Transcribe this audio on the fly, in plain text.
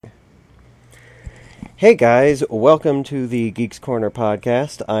Hey guys, welcome to the Geeks Corner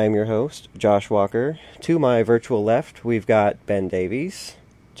podcast. I'm your host, Josh Walker. To my virtual left, we've got Ben Davies.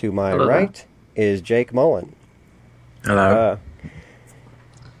 To my Hello there. right is Jake Mullen. Hello.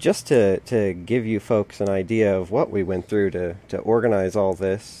 Just to give you folks an idea of what we went through to organize all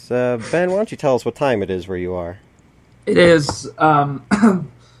this, Ben, why don't you tell us what time it is where you are? It is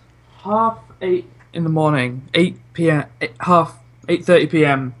 8:30 in the morning, 8 p.m., 8:30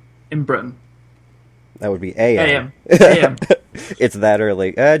 p.m. in Britain. That would be AM. AM. It's that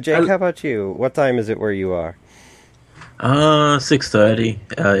early. Jake, how about you? What time is it where you are?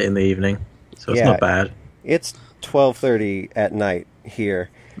 6:30 in the evening, so it's Yeah. not bad. It's 12:30 at night here.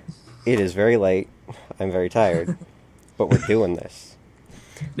 It is very late. I'm very tired, but we're doing this.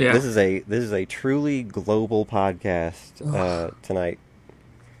 Yeah. This is a truly global podcast tonight.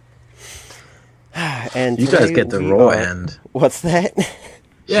 And You guys today get the we raw are- end. What's that?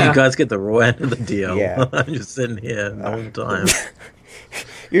 Yeah. You guys get the raw end of the deal. Yeah. I'm just sitting here the whole time.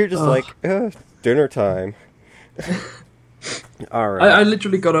 You're just Ugh. like dinner time. All I right.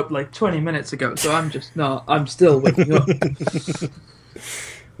 literally got up like 20 minutes ago, so I'm still waking up.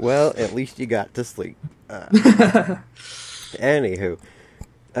 Well, at least you got to sleep. Anywho,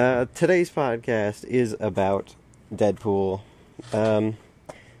 today's podcast is about Deadpool. The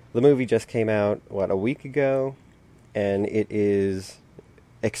movie just came out, a week ago, and it is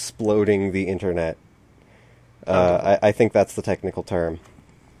exploding the internet. I think that's the technical term.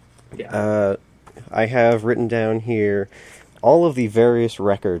 Yeah. I have written down here all of the various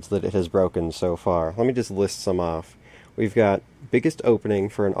records that it has broken so far. Let me just list some off. We've got biggest opening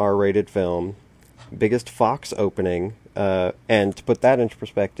for an R-rated film, biggest Fox opening, and to put that into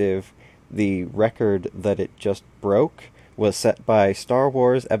perspective, the record that it just broke was set by Star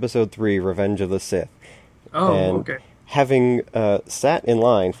Wars Episode 3, Revenge of the Sith. Oh, and okay. Having sat in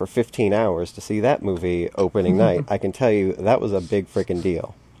line for 15 hours to see that movie opening night, I can tell you that was a big freaking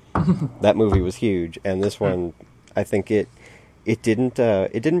deal. That movie was huge, and this one, I think it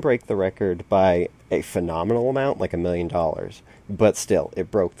didn't break the record by a phenomenal amount, like $1 million, but still, it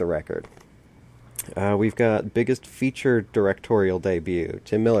broke the record. We've got biggest feature directorial debut,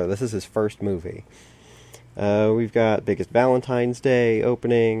 Tim Miller. This is his first movie. We've got biggest Valentine's Day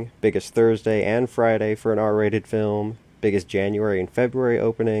opening, biggest Thursday and Friday for an R-rated film, biggest January and February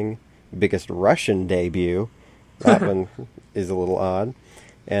opening, biggest Russian debut. That one is a little odd.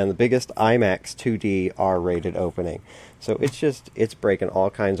 And the biggest IMAX 2D R-rated opening. So it's breaking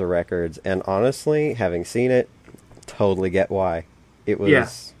all kinds of records. And honestly, having seen it, totally get why. It was... Yeah.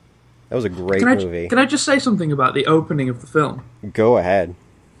 That was a great Can movie. I just say something about the opening of the film? Go ahead.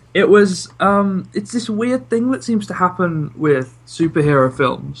 It was, it's this weird thing that seems to happen with superhero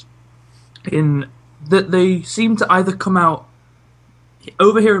films, in that they seem to either come out,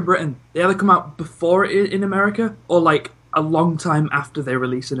 over here in Britain, they either come out before it in America, or like a long time after they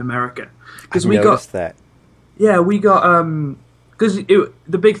release in America. I've noticed that. Yeah, we got, because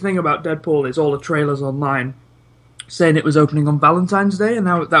the big thing about Deadpool is all the trailers online saying it was opening on Valentine's Day, and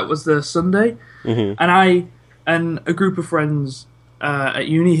now that was the Sunday, Mm-hmm. and I and a group of friends at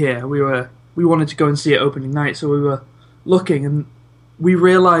uni here, we wanted to go and see it opening night, so we were looking, and we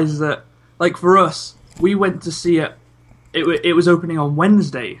realized that, like, for us, we went to see it. It was opening on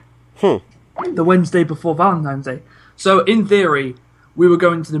Wednesday, the Wednesday before Valentine's Day. So in theory, we were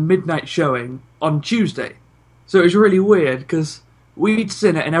going to the midnight showing on Tuesday. So it was really weird because we'd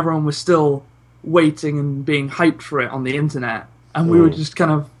seen it and everyone was still waiting and being hyped for it on the internet, and we were just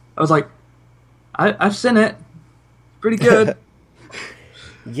kind of. I was like, I've seen it. Pretty good.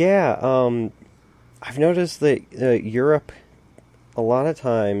 Yeah, I've noticed that Europe, a lot of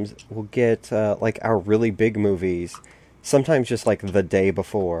times, will get, like, our really big movies, sometimes just, like, the day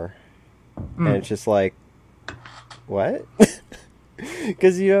before. And it's just like, what?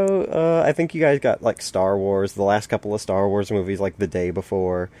 Because, I think you guys got, like, Star Wars, the last couple of Star Wars movies, like, the day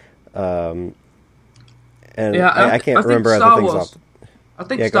before. And Yeah, I can't remember other things off. I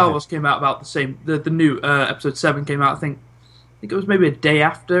think Yeah, go Star ahead. Wars came out about the same. The new Episode 7 came out. I think it was maybe a day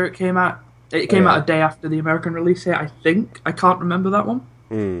after it came out. It came out a day after the American release here. I think I can't remember that one.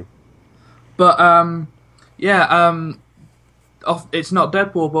 But it's not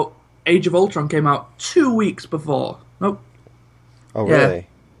Deadpool, but Age of Ultron came out 2 weeks before. Nope. Oh, Yeah. really?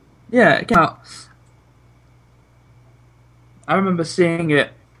 Yeah, it came out. I remember seeing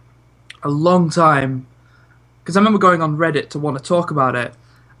it a long time, because I remember going on Reddit to want to talk about it,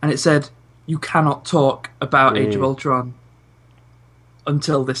 and it said, you cannot talk about Age of Ultron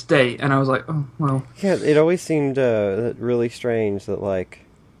until this date, and I was like, oh, well. Yeah, it always seemed really strange that, like,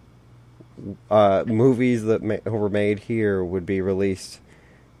 movies that were made here would be released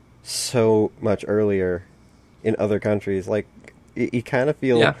so much earlier in other countries. Like, you kind of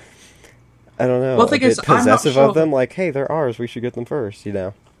feel, Yeah. I don't know, Well, a the thing bit is, I'm not possessive sure. of them. Like, hey, they're ours. We should get them first. You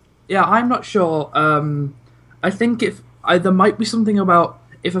know. Yeah, I'm not sure. I think if there might be something about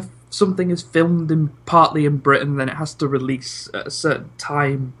if something is filmed partly in Britain, then it has to release at a certain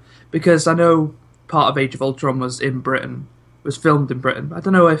time. Because I know part of Age of Ultron was filmed in Britain. I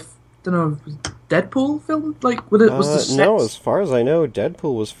don't know if was Deadpool filmed was the sets? No, as far as I know,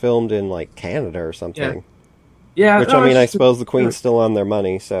 Deadpool was filmed in like Canada or something. Yeah, Which, no, I mean, I it's just- suppose the Queen's still on their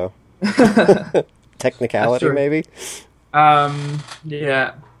money, so technicality That's true. maybe.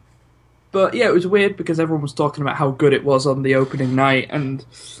 Yeah. But yeah, it was weird because everyone was talking about how good it was on the opening night, and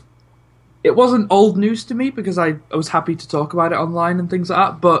it wasn't old news to me because I was happy to talk about it online and things like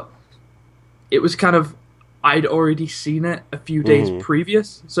that, but it was kind of, I'd already seen it a few days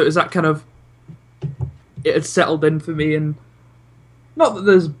previous, so it was that kind of, it had settled in for me, and not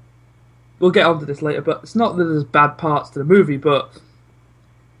that we'll get onto this later, but it's not that there's bad parts to the movie, but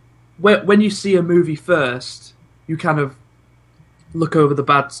when you see a movie first, you kind of look over the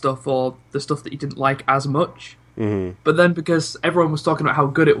bad stuff or the stuff that you didn't like as much. Mm-hmm. But then because everyone was talking about how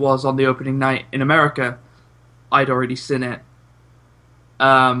good it was on the opening night in America, I'd already seen it.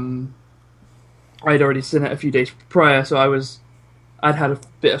 I'd already seen it a few days prior, so I'd had a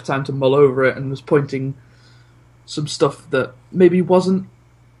bit of time to mull over it and was pointing some stuff that maybe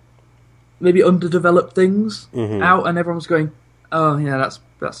underdeveloped things out, and everyone was going, "Oh yeah,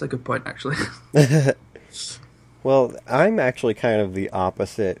 that's a good point actually." Well, I'm actually kind of the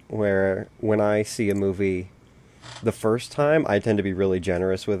opposite, where when I see a movie the first time, I tend to be really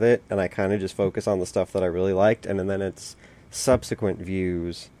generous with it, and I kind of just focus on the stuff that I really liked, and then it's subsequent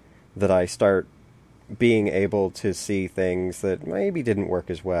views that I start being able to see things that maybe didn't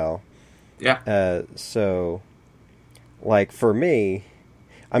work as well. Yeah. So, like, for me,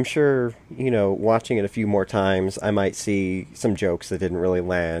 I'm sure, watching it a few more times, I might see some jokes that didn't really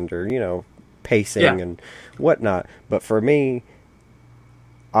land, or, pacing and whatnot. But for me,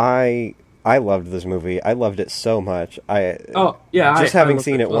 I loved this movie. I loved it so much. Just having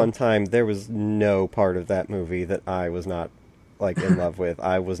seen it one time, there was no part of that movie that I was not in love with.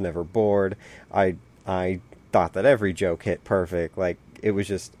 I was never bored. I thought that every joke hit perfect. Like, it was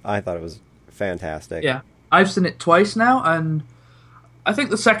just, I thought it was fantastic. Yeah, I've seen it twice now, and I think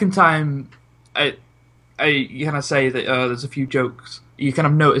the second time, you kind of say that there's a few jokes. You kind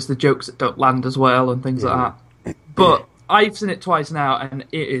of notice the jokes that don't land as well and things like that. But I've seen it twice now, and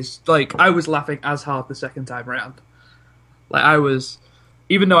it is I was laughing as hard the second time around.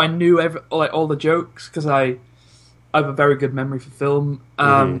 Even though I knew all the jokes because I have a very good memory for film.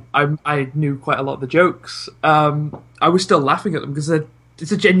 I knew quite a lot of the jokes. I was still laughing at them because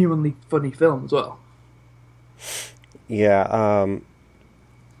it's a genuinely funny film as well. Yeah,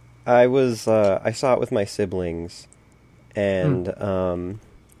 I saw it with my siblings, and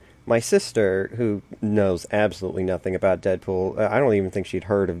my sister, who knows absolutely nothing about Deadpool, I don't even think she'd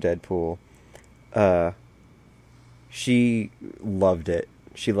heard of Deadpool, she loved it.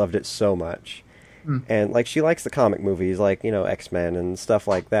 She loved it so much. And, she likes the comic movies, X-Men and stuff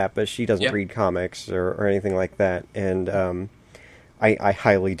like that, but she doesn't read comics or anything like that. And I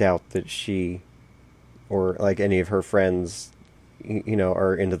highly doubt that she or, any of her friends,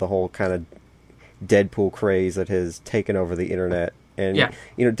 are into the whole kind of Deadpool craze that has taken over the internet. And,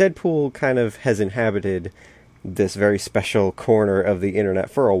 Deadpool kind of has inhabited this very special corner of the internet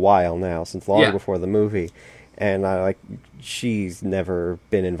for a while now, since long before the movie. And, she's never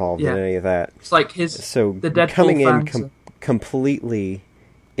been involved in any of that. It's like the Deadpool coming in fans completely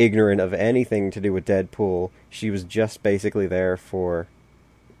ignorant of anything to do with Deadpool, she was just basically there for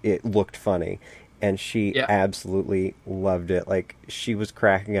it looked funny. And she absolutely loved it. She was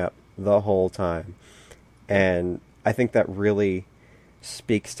cracking up the whole time. And I think that really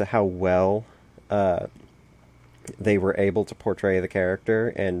speaks to how well they were able to portray the character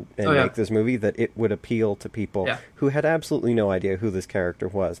and make this movie, that it would appeal to people who had absolutely no idea who this character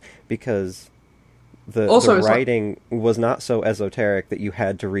was. Because the writing was not so esoteric that you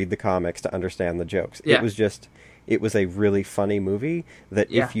had to read the comics to understand the jokes. Yeah. It was a really funny movie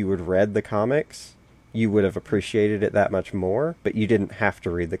that if you had read the comics, you would have appreciated it that much more, but you didn't have to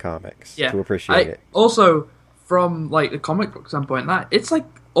read the comics to appreciate it. Also, from the comic book standpoint, it's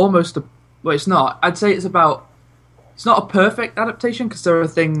almost it's not. I'd say it's not a perfect adaptation because there are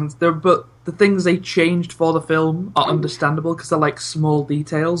things but the things they changed for the film are understandable because they're small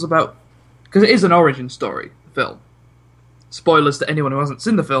details because it is an origin story, the film. Spoilers to anyone who hasn't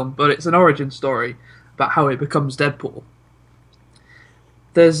seen the film, but it's an origin story about how it becomes Deadpool.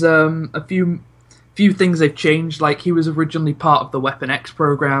 There's a few few things they've changed. Like he was originally part of the Weapon X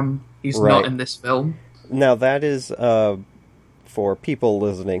program. He's Right. not in this film. Now that is for people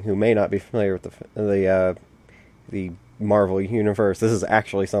listening who may not be familiar with the Marvel universe. This is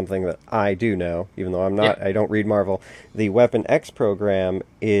actually something that I do know, even though I'm not. Yeah. I don't read Marvel. The Weapon X program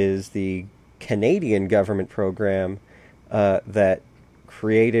is the Canadian government program that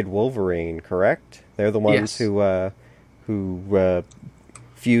created Wolverine. Correct? They're the ones Yes. who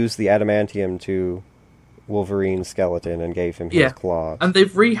fused the adamantium to Wolverine's skeleton and gave him his claws. And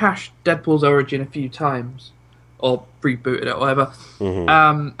they've rehashed Deadpool's origin a few times, or rebooted it, or whatever.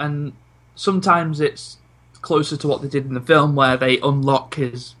 Mhm. And sometimes it's closer to what they did in the film, where they unlock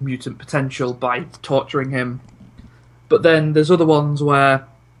his mutant potential by torturing him. But then there's other ones where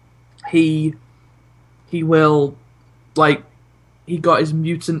he will, like, he got his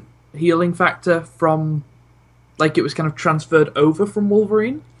mutant healing factor from, like, it was kind of transferred over from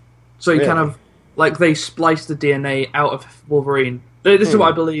Wolverine. So he kind Really? of, like, they spliced the DNA out of Wolverine. This is what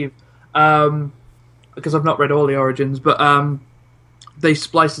I believe, because I've not read all the origins, but they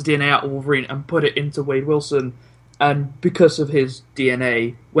spliced the DNA out of Wolverine and put it into Wade Wilson, and because of his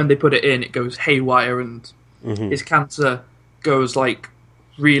DNA, when they put it in, it goes haywire, and his cancer goes, like,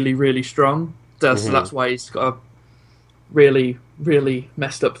 really, really strong. So that's why he's got a really, really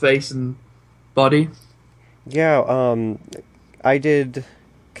messed up face and body. Yeah, I did,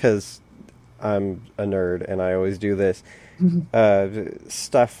 because I'm a nerd and I always do this,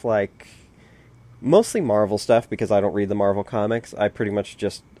 stuff like, mostly Marvel stuff, because I don't read the Marvel comics. I pretty much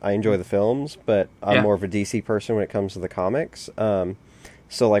I enjoy the films, but I'm more of a DC person when it comes to the comics.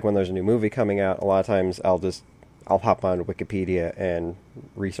 So like when there's a new movie coming out, a lot of times I'll hop on Wikipedia and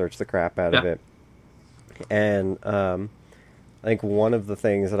research the crap out of it. And I think one of the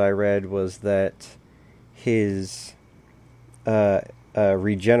things that I read was that his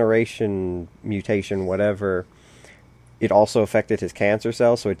regeneration mutation, whatever, it also affected his cancer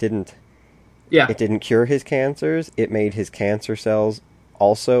cells, so it didn't cure his cancers. It made his cancer cells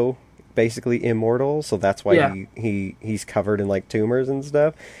also basically immortal, so that's why he's covered in like tumors and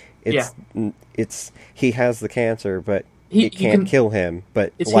stuff. It's he has the cancer, but it can't kill him,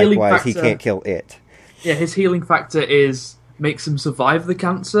 but likewise he can't kill it. Yeah, his healing factor makes him survive the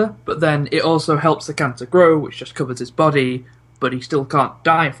cancer, but then it also helps the cancer grow, which just covers his body, but he still can't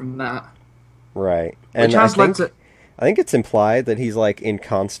die from that. Right. And I think it's implied that he's like in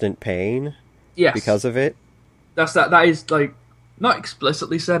constant pain because of it. That is like not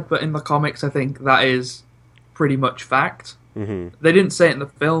explicitly said, but in the comics I think that is pretty much fact. Mm-hmm. They didn't say it in the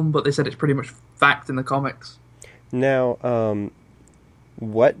film, but they said it's pretty much fact in the comics. Now,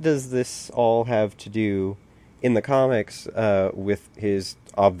 what does this all have to do in the comics with his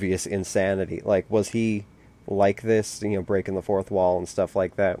obvious insanity? Like, was he like this, breaking the fourth wall and stuff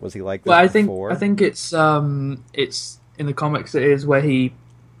like that? Was he like this before? I think it's in the comics it is where he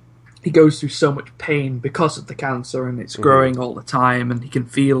goes through so much pain because of the cancer, and it's growing all the time, and he can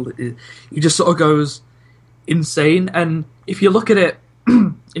feel it. He just sort of goes insane. And if you look at it,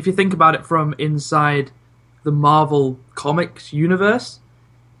 if you think about it from inside the Marvel Comics universe,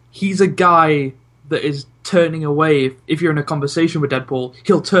 he's a guy that is turning away. If you're in a conversation with Deadpool,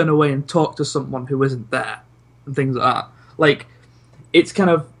 he'll turn away and talk to someone who isn't there, and things like that. Like, it's kind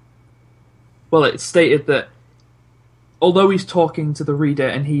of, well, it's stated that although he's talking to the reader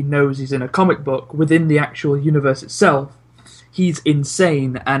and he knows he's in a comic book, within the actual universe itself, he's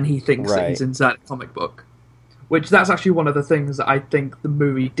insane and he thinks that he's inside a comic book. Which, that's actually one of the things that I think the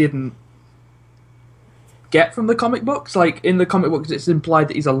movie didn't get from the comic books. Like, in the comic books, it's implied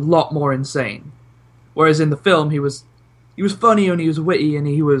that he's a lot more insane. Whereas in the film, he was funny and he was witty and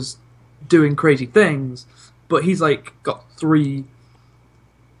he was doing crazy things, but he's like got three...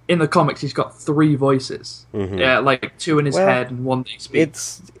 In the comics, he's got three voices. Mm-hmm. Yeah, like two in his head and one that he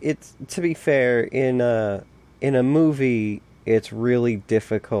speaks. It's to be fair, in a movie, it's really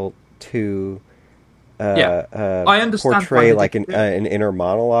difficult to I understand portray like an inner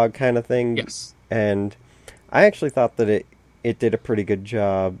monologue kind of thing. Yes, and I actually thought that it did a pretty good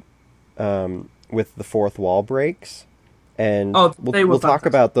job with the fourth wall breaks, and we'll talk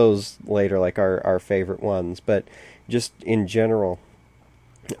about those later, like our favorite ones. But just in general,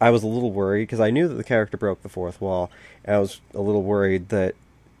 I was a little worried because I knew that the character broke the fourth wall, and I was a little worried that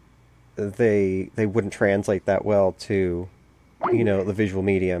they wouldn't translate that well to, the visual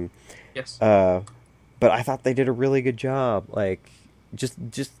medium. Yes. But I thought they did a really good job. Like, just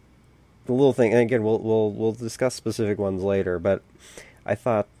the little thing, and again, we'll discuss specific ones later. But I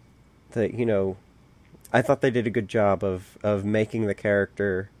thought that they did a good job of making the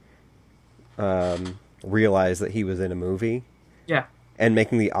character realize that he was in a movie. Yeah. and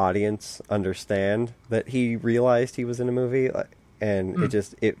making the audience understand that he realized he was in a movie, and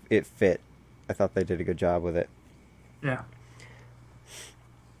it fit. I thought they did a good job with it. Yeah.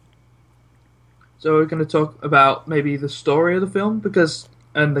 So we're going to talk about maybe the story of the film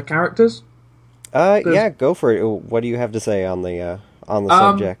and the characters. Yeah, go for it. What do you have to say on the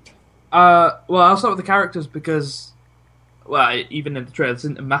subject? Well, I'll start with the characters because, well, even in the trailer, it's a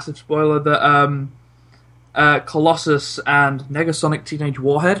massive spoiler that Colossus and Negasonic Teenage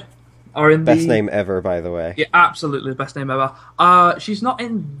Warhead are in Best name ever, by the way. Yeah, absolutely the best name ever. She's not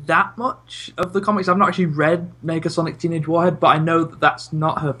in that much of the comics. I've not actually read Negasonic Teenage Warhead, but I know that that's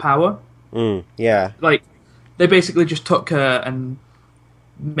not her power. Yeah. Like, they basically just took her and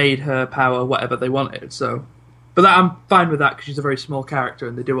made her power whatever they wanted, so... But I'm fine with that, because she's a very small character,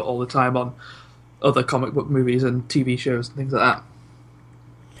 and they do it all the time on other comic book movies and TV shows and things like that.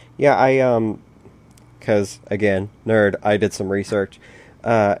 Yeah, because, again, nerd, I did some research,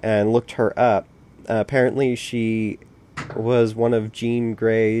 and looked her up. Apparently she was one of Jean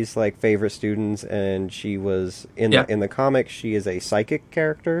Grey's, favorite students, and she was, in the comics, she is a psychic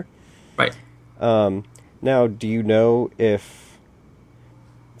character. Right. Now, do you know if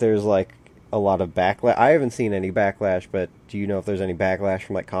there's, a lot of backlash? I haven't seen any backlash, but do you know if there's any backlash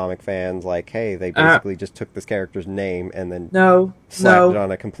from, comic fans? Hey, they basically just took this character's name and then slapped it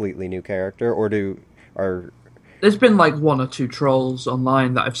on a completely new character? Or there's been, one or two trolls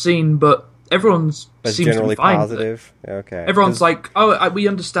online that I've seen, but everyone's seems generally to be fine positive? Okay. Everyone's we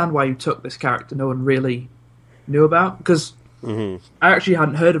understand why you took this character no one really knew about, because I actually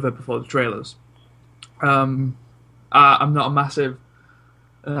hadn't heard of her before the trailers. I'm not a massive...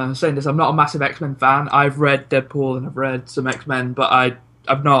 saying this, I'm not a massive X-Men fan. I've read Deadpool and I've read some X-Men, but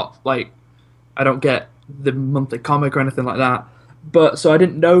I've not, I don't get the monthly comic or anything like that. But, so I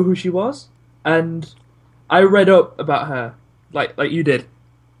didn't know who she was, and I read up about her, like you did,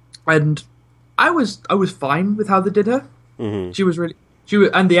 and I was fine with how they did her.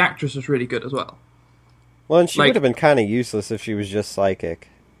 Mm-hmm. And the actress was really good as well. Well, and she would have been kind of useless if she was just psychic.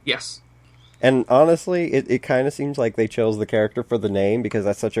 Yes. And honestly, it kind of seems like they chose the character for the name, because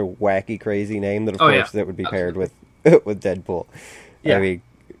that's such a wacky, crazy name that, of course, that would be paired with Deadpool. Yeah. I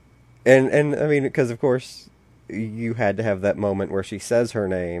mean, because, of course, you had to have that moment where she says her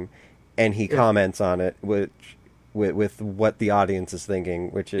name, and he comments on it, with what the audience is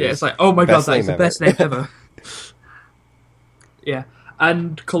thinking, which is... Yeah, it's oh my god, that is the best name ever. Yeah.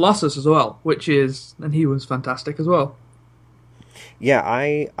 And Colossus as well, and he was fantastic as well. Yeah,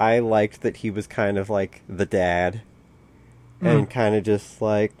 I liked that he was kind of like the dad, and kind of just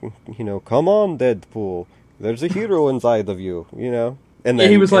come on, Deadpool, there's a hero inside of you, And then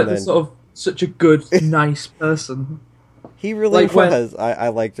he was such a good, nice person. He really was. I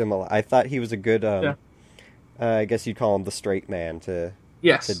liked him a lot. I thought he was a good, I guess you'd call him the straight man to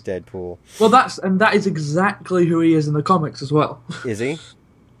Deadpool. Well, that is exactly who he is in the comics as well. Is he?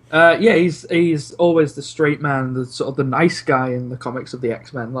 Yeah, he's always the straight man, the sort of the nice guy in the comics of the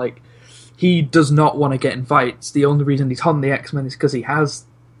X-Men. He does not want to get in fights. The only reason he's on the X-Men is because he has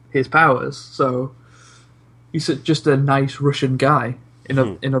his powers. So he's just a nice Russian guy. In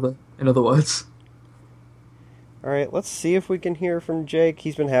other words. All right, let's see if we can hear from Jake.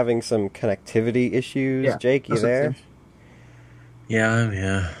 He's been having some connectivity issues. Yeah, Jake, you there? Yeah, I'm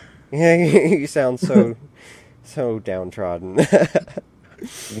here. Yeah, you sound so downtrodden.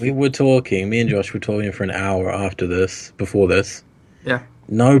 Me and Josh were talking for an hour before this. Yeah.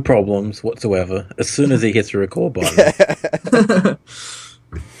 No problems whatsoever. As soon as he hits the record button.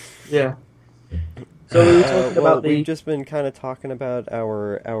 Yeah. So we were talking about we've just been kind of talking about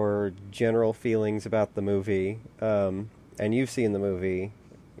our general feelings about the movie. And you've seen the movie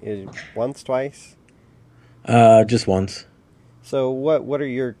once, twice? Just once. So what are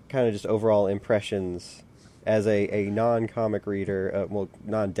your kind of just overall impressions as a non-comic reader,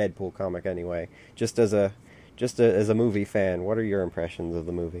 non-Deadpool comic anyway, just as a movie fan? What are your impressions of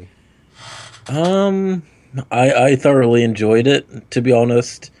the movie? I thoroughly enjoyed it, to be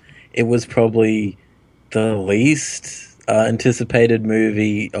honest. It was probably the least anticipated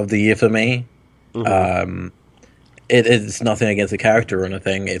movie of the year for me. Mm-hmm. It's nothing against the character or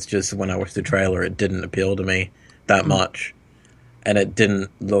anything. It's just when I watched the trailer, it didn't appeal to me that much. And it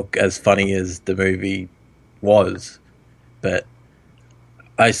didn't look as funny as the movie was. But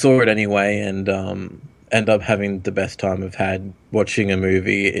I saw it anyway, and end up having the best time I've had watching a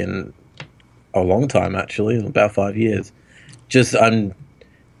movie in a long time, actually, about 5 years. Just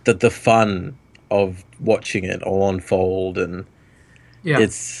the fun of watching it all unfold, and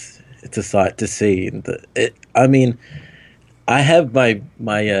it's a sight to see. I mean, I have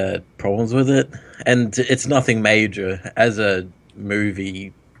my problems with it, and it's nothing major. As a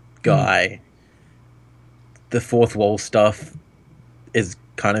movie guy, the fourth wall stuff is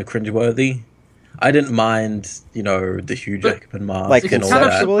kind of cringeworthy. I didn't mind, the Hugh Jackman mask like and all that.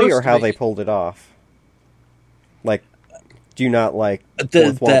 conceptually, or how they pulled it off. Like, do you not like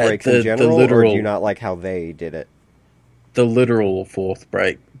The- fourth wall breaks in the general, or literal- do you not like how they did it? The literal fourth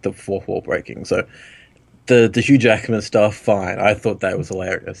wall breaking. So the Hugh Jackman stuff, fine. I thought that was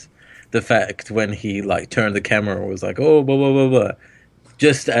hilarious. The fact when he turned the camera and was like, oh, blah, blah, blah, blah.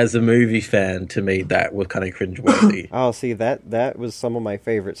 Just as a movie fan, to me, that was kind of cringeworthy. Oh, see, that was some of my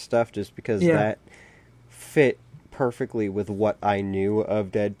favorite stuff, just because Yeah. that fit perfectly with what I knew of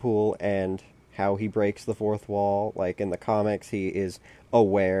Deadpool and how he breaks the fourth wall. Like, in the comics, he is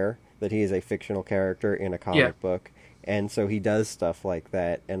aware that he is a fictional character in a comic book, and so he does stuff like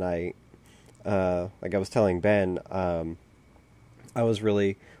that. And I was telling Ben, I was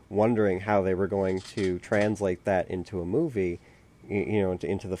really wondering how they were going to translate that into a movie,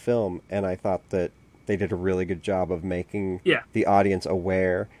 into the film, and I thought that they did a really good job of making the audience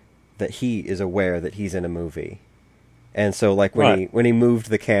aware that he is aware that he's in a movie. And so, like, when he moved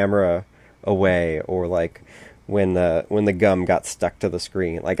the camera away, or like when the gum got stuck to the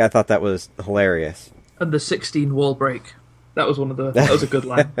screen, like, I thought that was hilarious. And the 16 wall break. That was that was a good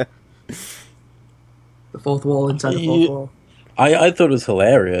line. The fourth wall inside the fourth wall. I thought it was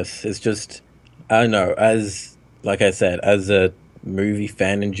hilarious. It's just, I don't know, like I said, as a movie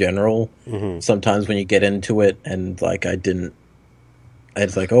fan in general, sometimes when you get into it and it's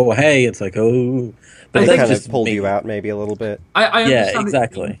like, oh, hey, it's like, oh. But I it think kind of just pulled me- you out maybe a little bit. I Yeah, understand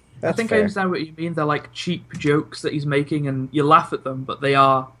exactly. I think fair. I understand what you mean. They're like cheap jokes that he's making, and you laugh at them, but they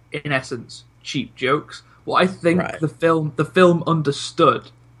are, in essence, cheap jokes. What I think Right. the film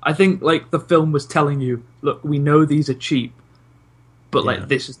understood. I think the film was telling you, look, we know these are cheap, but Yeah.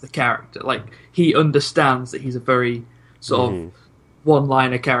 this is the character. Like, he understands that he's a very sort of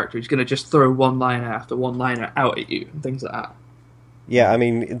one-liner character. He's going to just throw one-liner after one-liner out at you and things like that. Yeah, I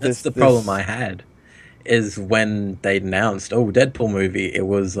mean, That's the problem I had, is when they announced, Deadpool movie, it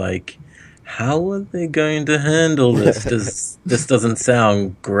was like, how are they going to handle this? This doesn't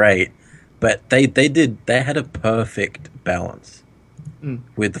sound great. But they had a perfect balance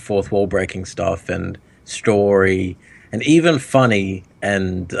with the fourth wall breaking stuff and story and even funny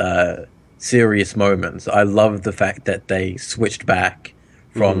and serious moments. I love the fact that they switched back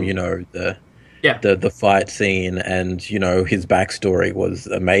from, the fight scene, and, his backstory was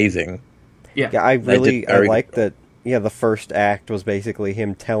amazing. Yeah. Yeah, I like good. that. Yeah, the first act was basically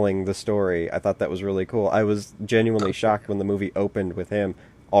him telling the story. I thought that was really cool. I was genuinely shocked when the movie opened with him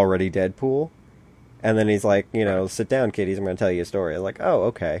already Deadpool, and then he's like, sit down, kiddies, I'm going to tell you a story. I'm like, oh,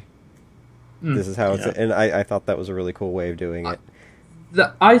 okay. This is how it's... And I thought that was a really cool way of doing it.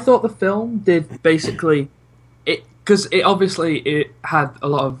 I thought the film did basically... Because it had a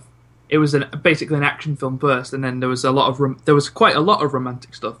lot of... It was basically an action film first, and then there was quite a lot of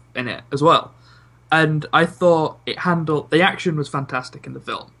romantic stuff in it as well. And I thought the action was fantastic in the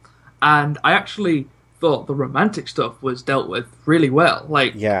film. And I actually thought the romantic stuff was dealt with really well.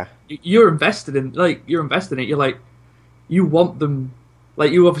 Like, Yeah. you're invested in it. You're like, you want them,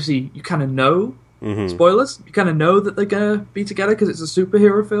 like, you kind of know, spoilers, you kind of know that they're going to be together because it's a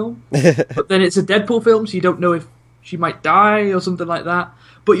superhero film. But then it's a Deadpool film, so you don't know if she might die or something like that.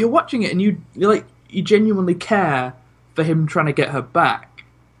 But you're watching it and you genuinely care for him trying to get her back.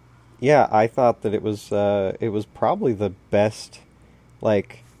 Yeah, I thought that it was probably the best,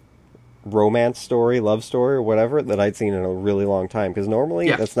 like, romance story, love story, or whatever that I'd seen in a really long time. Because normally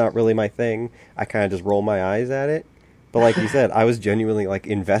that's not really my thing. I kind of just roll my eyes at it. But like you said, I was genuinely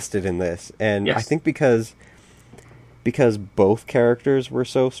invested in this, and I think because both characters were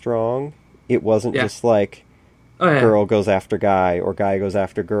so strong, it wasn't just like girl goes after guy or guy goes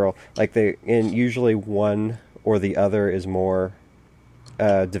after girl. Like usually one or the other is more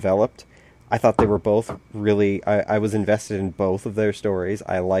developed. I thought they were both really... I was invested in both of their stories.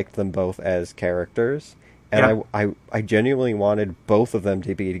 I liked them both as characters. And I genuinely wanted both of them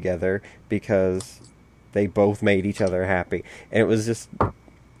to be together because they both made each other happy. And it was just...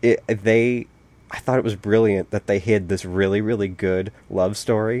 I thought it was brilliant that they hid this really, really good love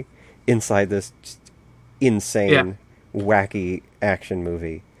story inside this just insane, wacky action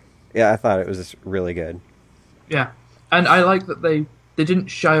movie. Yeah, I thought it was just really good. Yeah. And I like that they didn't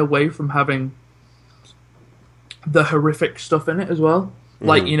shy away from having the horrific stuff in it as well.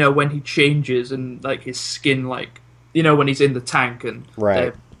 Like, when he changes and, like, his skin, like, when he's in the tank and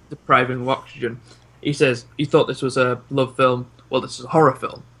they're depriving him of oxygen, he says he thought this was a love film. Well, this is a horror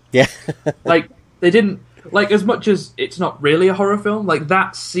film. Yeah. Like, they didn't... Like, as much as it's not really a horror film, like,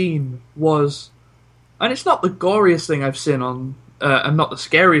 that scene was... And it's not the goriest thing I've seen on and not the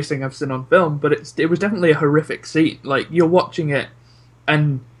scariest thing I've seen on film, but it was definitely a horrific scene. Like, you're watching it,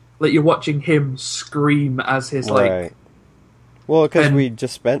 and like you're watching him scream as his like. Well, because we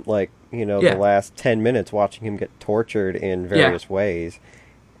just spent the Yeah. last 10 minutes watching him get tortured in various ways,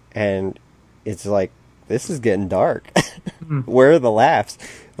 and it's like, this is getting dark. Where are the laughs?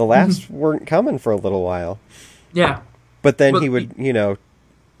 The laughs weren't coming for a little while. Yeah. But then he would,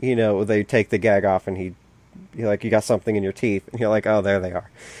 they take the gag off, and he'd be like, you got something in your teeth, and you're like, oh, there they are.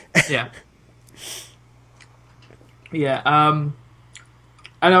 Yeah. Yeah. And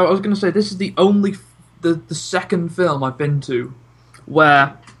I was going to say, this is the only the second film I've been to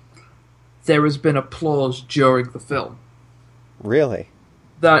where there has been applause during the film. Really?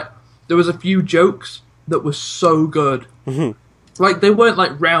 That there was a few jokes that were so good. Like, they weren't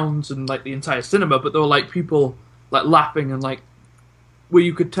like rounds and like the entire cinema, but there were like people like laughing and like where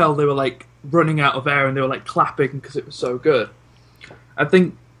you could tell they were like running out of air and they were like clapping because it was so good. I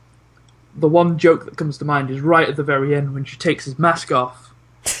think the one joke that comes to mind is right at the very end when she takes his mask off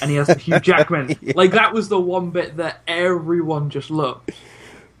and he has the Hugh Jackman. Yeah. Like, that was the one bit that everyone just loved.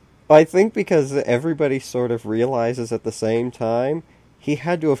 I think because everybody sort of realizes at the same time, he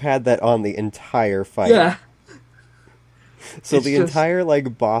had to have had that on the entire fight. Yeah. So It's the just- entire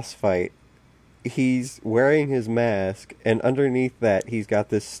boss fight, he's wearing his mask, and underneath that he's got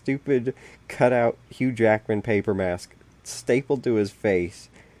this stupid cutout Hugh Jackman paper mask stapled to his face.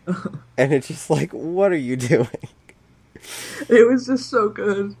 And it's just like, what are you doing? It was just so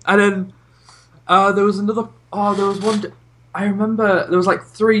good. And then there was another. Oh, there was one. I remember there was like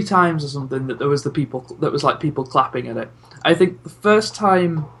 3 times or something that there was people clapping at it. I think the first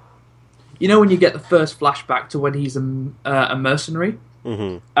time, when you get the first flashback to when he's a mercenary,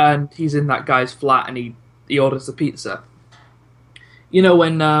 and he's in that guy's flat and he orders the pizza.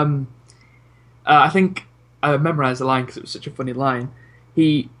 When I think I memorized the line because it was such a funny line.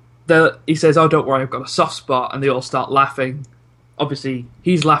 He says, "Oh, don't worry, I've got a soft spot," and they all start laughing. Obviously,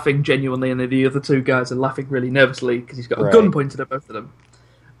 he's laughing genuinely, and the other 2 guys are laughing really nervously because he's got a gun pointed at both of them.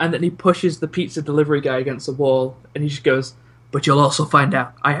 And then he pushes the pizza delivery guy against the wall, and he just goes, "But you'll also find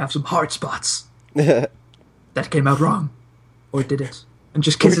out I have some hard spots. That came out wrong. Or did it?" And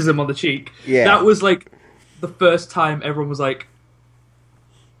just kisses him on the cheek. Yeah. That was like the first time everyone was like...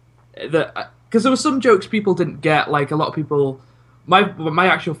 Because there were some jokes people didn't get, like a lot of people... My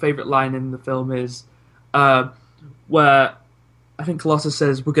actual favourite line in the film is where I think Colossus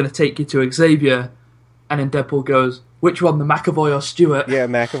says, "We're going to take you to Xavier," and then Deadpool goes, "Which one, the McAvoy or Stewart?" Yeah,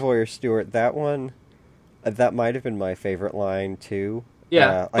 McAvoy or Stewart. That one, that might have been my favorite line too.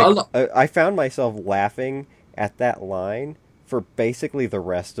 Yeah, I found myself laughing at that line for basically the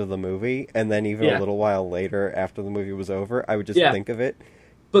rest of the movie, and then even a little while later, after the movie was over, I would just think of it,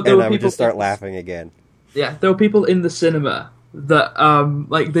 but and I would just start laughing again. Yeah, there were people in the cinema that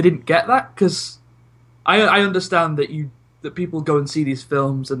they didn't get that, because I understand that people go and see these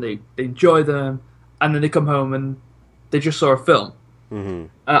films and they enjoy them, and then they come home and they just saw a film.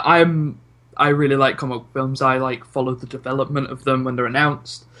 I really like comic book films. I follow the development of them when they're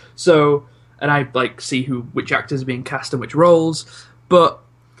announced. So, and I see which actors are being cast in which roles. But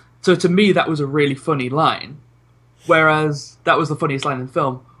so to me, that was a really funny line. Whereas that was the funniest line in the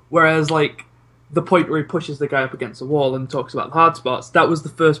film. Whereas the point where he pushes the guy up against the wall and talks about the hard spots, that was the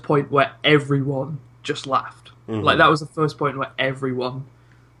first point where everyone just laughed. That was the first point where everyone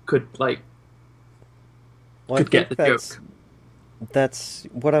could get the joke. That's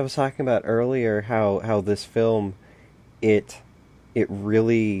what I was talking about earlier, how this film, it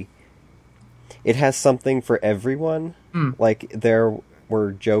really, it has something for everyone. There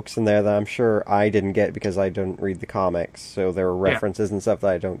were jokes in there that I'm sure I didn't get because I didn't read the comics, so there were references and stuff that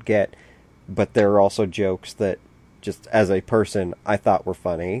I don't get. But there were also jokes that, just as a person, I thought were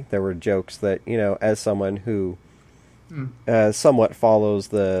funny. There were jokes that, as someone who somewhat follows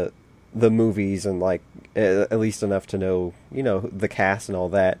the movies and at least enough to know, the cast and all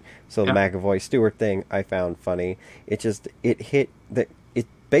that. So the McAvoy Stewart thing I found funny. It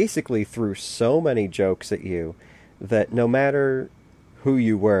basically threw so many jokes at you that no matter who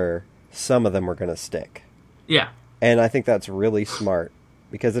you were, some of them were going to stick. Yeah. And I think that's really smart,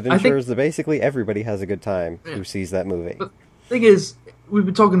 because it ensures that basically everybody has a good time who sees that movie. But the thing is, we've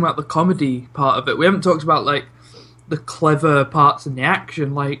been talking about the comedy part of it. We haven't talked about the clever parts in the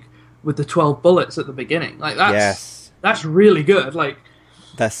action, with the 12 bullets at the beginning. That's really good.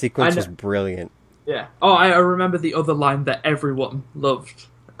 That sequence was brilliant. Yeah. Oh, I remember the other line that everyone loved.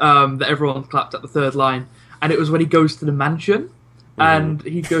 That everyone clapped at the third line, and it was when he goes to the mansion. And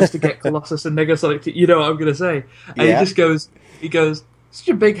he goes to get Colossus and Negasonic. You know what I'm going to say? And he goes, "Such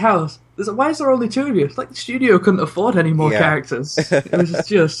a big house. why is there only two of you? It's like the studio couldn't afford any more Yeah. characters. It was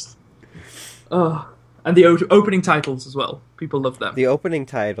just, oh, and the opening titles as well. People love them. The opening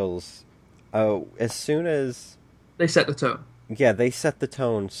titles, as soon as They set the tone. yeah, they set the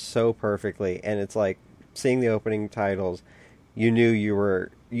tone so perfectly, and it's like seeing the opening titles, you knew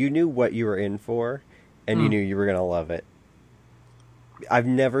what you were in for, and you knew you were gonna love it. I've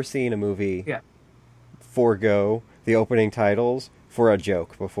never seen a movie Yeah. forego the opening titles for a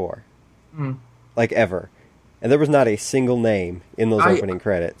joke before, like ever, and there was not a single name in those opening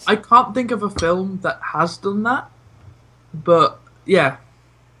credits. I can't think of a film that has done that, but yeah,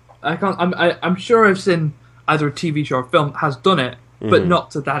 I can't. I'm sure I've seen either a TV show or film that has done it, but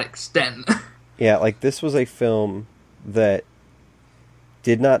not to that extent. Yeah, like this was a film that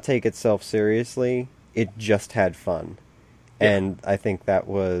did not take itself seriously. It just had fun. Yeah. And I think that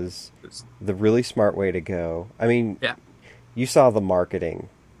was the really smart way to go. I mean, Yeah. you saw the marketing.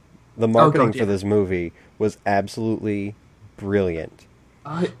 The marketing God, for yeah. this movie was absolutely brilliant.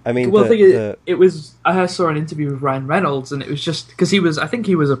 I mean, well, the the thing is, the- it was. I saw an interview with Ryan Reynolds, and it was just because he was. I think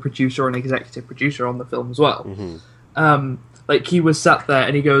he was a producer, an executive producer on the film as well. Like he was sat there,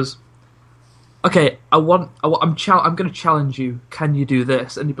 and he goes, "Okay, I'm going to challenge you. Can you do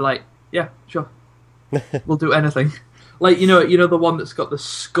this?" And he'd be like, "Yeah, sure, we'll do anything." Like you know the one that's got the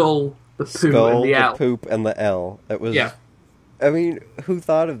skull, the poo, skull, and the L. poop, and the L. It was. Yeah. I mean, who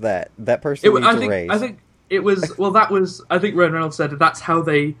thought of that? That person needs a raise. I think it was. Well, that was. I think Ryan Reynolds said that's how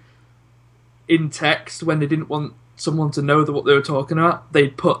they, in text, when they didn't want someone to know what they were talking about,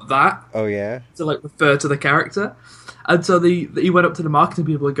 they'd put that Oh yeah. to like refer to the character. And so he went up to the marketing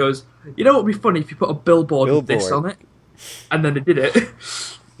people and goes, "You know what would be funny if you put a billboard with this on Billboard. it?" And then they did it.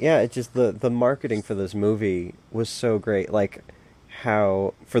 Yeah, it just the marketing for this movie was so great. Like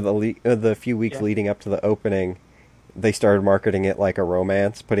how for the few weeks Yeah. leading up to the opening, they started marketing it like a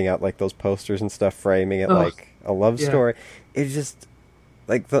romance, putting out like those posters and stuff, framing it Ugh. like a love Yeah. story. It just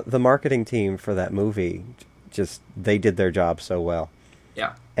like the marketing team for that movie just they did their job so well,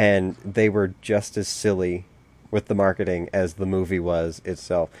 Yeah. and they were just as silly with the marketing as the movie was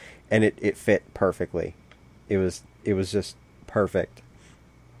itself, and it fit perfectly. It was just perfect.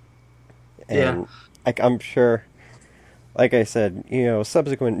 And I'm sure, like I said,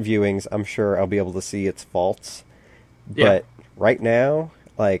 subsequent viewings, I'm sure I'll be able to see its faults. Yeah. But right now,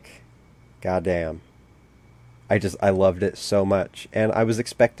 like, goddamn, I loved it so much, and I was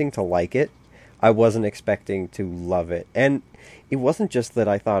expecting to like it. I wasn't expecting to love it, and it wasn't just that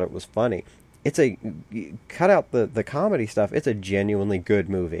I thought it was funny. Cut out the comedy stuff. It's a genuinely good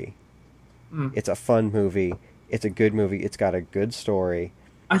movie. It's a fun movie. It's a good movie. It's got a good story.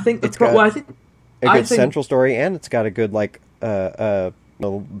 I think It's got I think a I good think- central story, and it's got a good the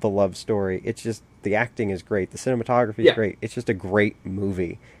love story. It's just the acting is great, the cinematography is Yeah. great. It's just a great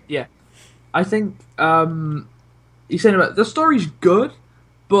movie. Yeah, I think you're saying about the story's good,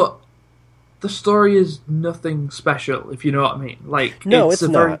 but the story is nothing special. If you know what I mean, like No, it's it's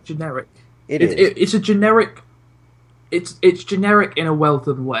a very not. generic. It It- is. It's a generic. It's generic in a well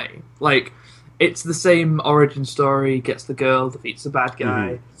done way. Like it's the same origin story. Gets the girl, defeats the bad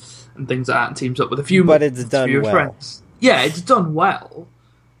guy, and things like that, and teams up with a few. But it's done few well. friends. Yeah, it's done well.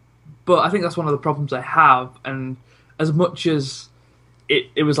 But I think that's one of the problems I have. And as much as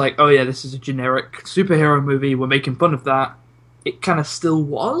it was like, oh yeah, this is a generic superhero movie, we're making fun of that. It kind of still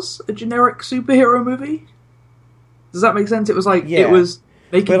was a generic superhero movie. Does that make sense? It was like Yeah. it was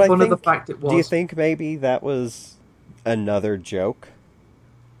making But I fun of the think- fact it was. Do you think maybe that was another joke?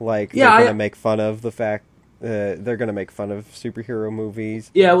 Like Yeah, they're I- gonna make fun of the fact they're gonna make fun of superhero movies,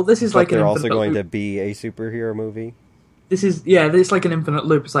 Yeah, well, this is but like an they're also infinite going loop. to be a superhero movie. This is like an infinite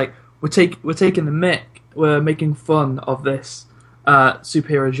loop. It's like we're taking the mick, we're making fun of this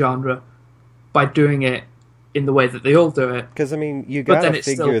superhero genre by doing it in the way that they all do it. Because I mean, you But then gotta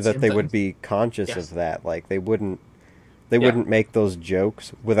it's still figure the that same they thing. would be conscious Yes. of that. Like they wouldn't make those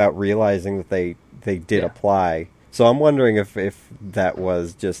jokes without realizing that they did Yeah. apply. So I'm wondering if that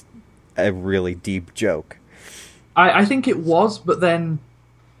was just a really deep joke. I think it was, but then,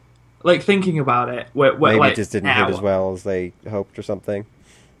 like thinking about it, where Maybe like, it just didn't now, hit as well as they hoped or something.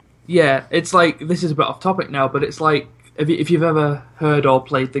 Yeah, it's like this is a bit off topic now, but it's like if you've ever heard or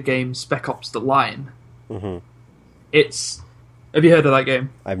played the game Spec Ops: The Line, it's. Have you heard of that game?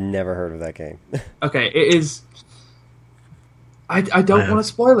 I've never heard of that game. Okay, it is. I don't want to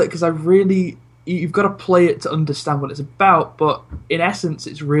spoil it because you've got to play it to understand what it's about. But in essence,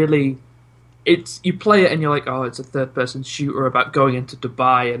 you play it and you're like, oh, it's a third-person shooter about going into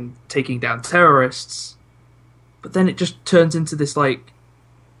Dubai and taking down terrorists. But then it just turns into this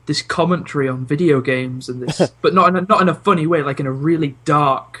commentary on video games and this, but not in a funny way, like in a really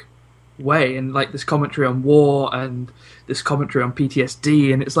dark, way, and like this commentary on war and this commentary on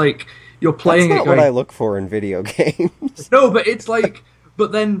PTSD, and it's like you're playing That's not it going, what I look for in video games. no, but it's like,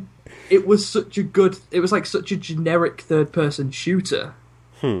 but then it was such a good, it was like such a generic third person shooter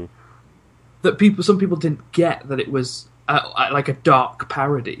that some people didn't get that it was like a dark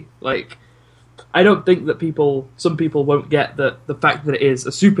parody. Like, I don't think that some people won't get that the fact that it is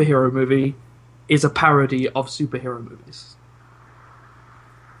a superhero movie is a parody of superhero movies.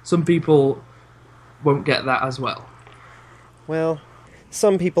 Some people won't get that as well. Well,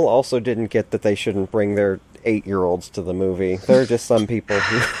 some people also didn't get that they shouldn't bring their 8-year-olds to the movie. There are just some people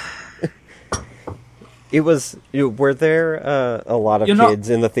who... Were there a lot of kids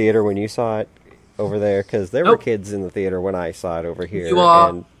in the theater when you saw it over there? Because there were kids in the theater when I saw it over here. You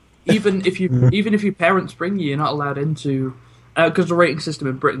are... Even if your parents bring you, you're not allowed into, because the rating system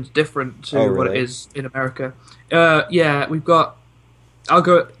in Britain's different to what it is in America. Yeah, we've got.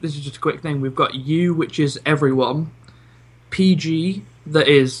 This is just a quick thing. We've got U, which is everyone. PG, that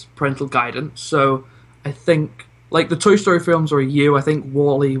is parental guidance. So I think like the Toy Story films are a U. I think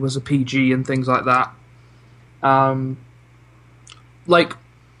WALL-E was a PG and things like that. And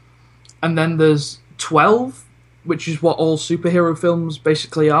then there's 12. Which is what all superhero films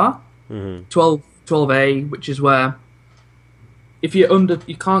basically are. 12A, which is where if you're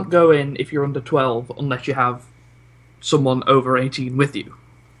you can't go in if you're under 12 unless you have someone over 18 with you.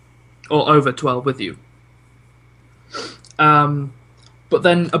 Or over 12 with you. But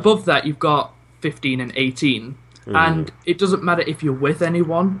then above that you've got 15 and 18. And it doesn't matter if you're with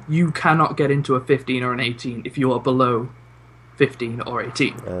anyone, you cannot get into a 15 or an 18 if you are below 15 or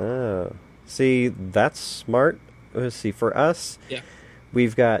 18. Oh. See, that's smart. Let's see, for us,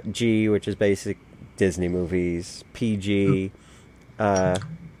 we've got G, which is basic Disney movies, PG, and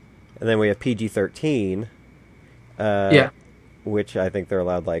then we have PG-13, which I think they're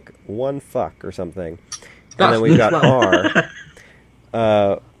allowed, like, one fuck or something. And then we've got R.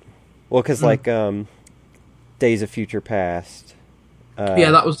 Well, because, like, Days of Future Past.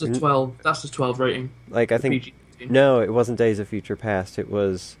 That was the 12, that's the 12 rating. Like, I think, PG-13. No, it wasn't Days of Future Past, it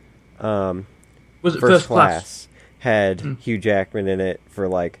was it First Class? Had Hugh Jackman in it for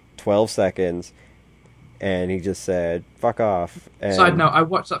like 12 seconds, and he just said, fuck off. And... Side note, I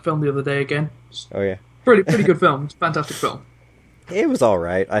watched that film the other day again. Oh, yeah. Pretty good film. It's a fantastic film. It was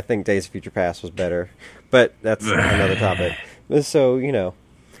alright. I think Days of Future Past was better. But that's another topic. So,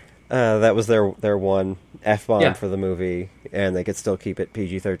 that was their one F-bomb for the movie, and they could still keep it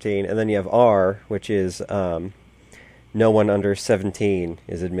PG-13. And then you have R, which is no one under 17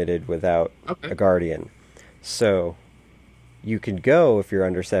 is admitted without a guardian. So you can go if you're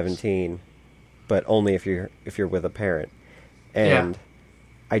under 17, but only if you're with a parent. And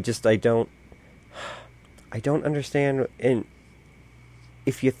I don't understand. And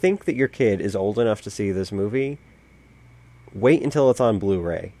if you think that your kid is old enough to see this movie, wait until it's on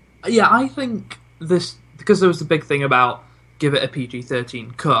Blu-ray. Yeah, I think this, because there was the big thing about give it a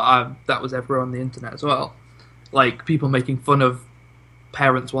PG-13 cut. That was everywhere on the internet as well. Like people making fun of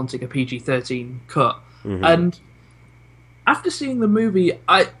parents wanting a PG-13 cut. And after seeing the movie,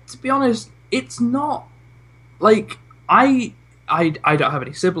 to be honest, it's not like I don't have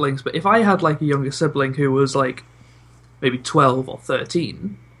any siblings, but if I had like a younger sibling who was like maybe 12 or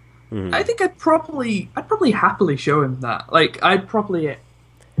 13, I think I'd probably happily show him that. Like I'd probably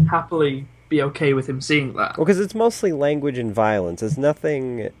happily be okay with him seeing that. Well, because it's mostly language and violence. It's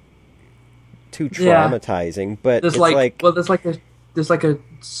nothing too traumatizing, but there's there's like a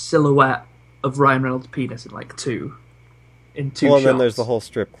silhouette of Ryan Reynolds' penis in like two shots. And then there's the whole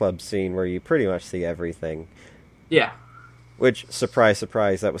strip club scene where you pretty much see everything. Yeah. Which, surprise,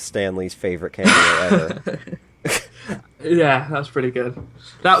 surprise, that was Stan Lee's favorite cameo ever. Yeah, that's pretty good.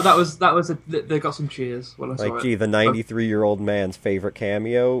 They got some cheers when I saw it. Like, gee, the 93-year-old man's favorite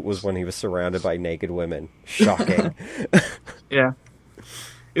cameo was when he was surrounded by naked women. Shocking. Yeah.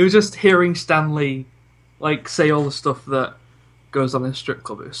 It was just hearing Stan Lee, like, say all the stuff that goes on in a strip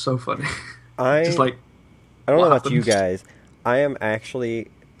club. It was so funny. Just like, I don't know about you guys. I am actually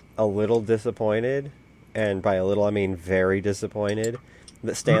a little disappointed, and by a little I mean very disappointed,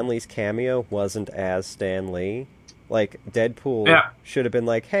 that Stan Lee's cameo wasn't as Stan Lee. Like, Deadpool should have been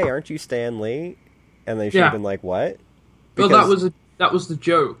like, hey, aren't you Stan Lee? And they should have been like, what? Because... Well, that was the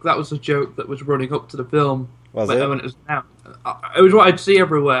joke. That was the joke that was running up to the film. Was it? When it was announced. It was what I'd see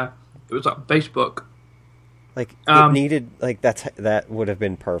everywhere. It was on Facebook. Like, it needed... Like, that would have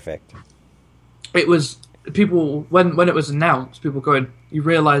been perfect. It was... People... When it was announced, people going, you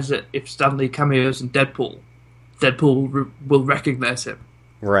realise that if Stan Lee cameos in Deadpool will recognise him.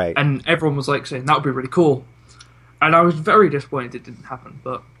 Right. And everyone was, like, saying, that would be really cool. And I was very disappointed it didn't happen,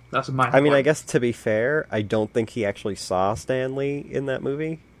 but... That's a minor I mean, point. I guess to be fair, I don't think he actually saw Stan Lee in that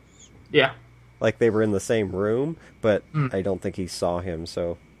movie. Yeah. Like, they were in the same room, but Mm. I don't think he saw him,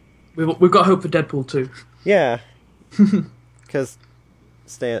 so... We've got hope for Deadpool 2. Yeah. Because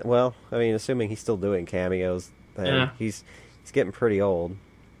Stan... Well, I mean, assuming he's still doing cameos, then Yeah. he's getting pretty old.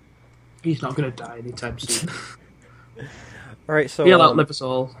 He's not going to die anytime soon. Alright, so... He'll outlive us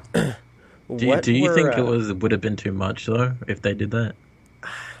all. Do you think it would have been too much though if they did that?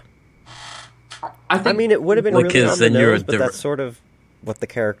 I mean, it would have been Like, really 'cause on the then you're nose, but that's sort of what the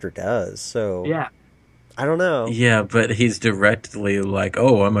character does, so... Yeah. I don't know. Yeah, but he's directly like,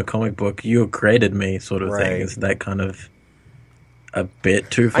 "Oh, I'm a comic book. You created me," sort of Right. thing. Is that kind of a bit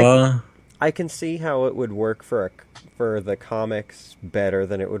too far? I can see how it would work for the comics better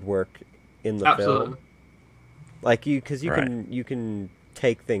than it would work in the Absolutely. film. Like because you Right. you can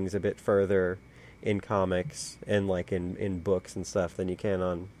take things a bit further in comics and like in books and stuff than you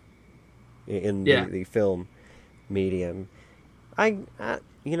can in Yeah. the film medium. I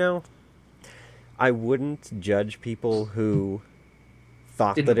you know, I wouldn't judge people who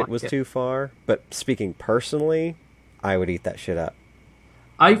thought Didn't that it like was it. too far, but speaking personally, I would eat that shit up.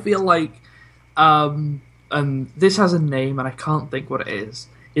 I feel like, and this has a name and I can't think what it is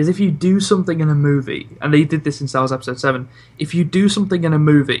if you do something in a movie, and they did this in Star Wars Episode 7, if you do something in a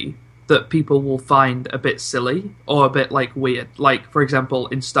movie that people will find a bit silly or a bit like weird, like for example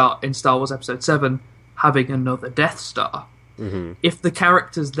in Star Wars Episode 7 having another Death Star, Mm-hmm. if the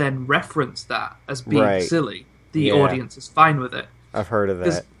characters then reference that as being Right. silly, the Yeah. audience is fine with it. I've heard of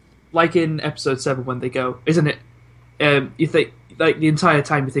 'Cause, that. like in Episode 7 when they go, isn't it? You think like the entire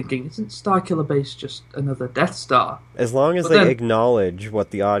time you're thinking, isn't Starkiller Base just another Death Star? As long as But they then- acknowledge what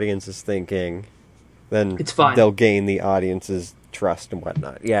the audience is thinking, then It's fine. they'll gain the audience's trust and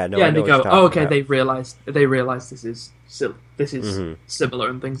whatnot. Yeah, no, yeah, I and know they what go, you're talking oh, okay, about. they realize this is Mhm. similar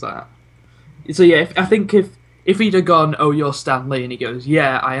and things like that. So yeah, I think if he'd have gone, oh, you're Stan Lee, and he goes,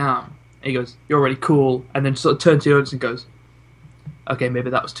 yeah, I am. And he goes, you're really cool, and then sort of turns to the audience and goes, okay, maybe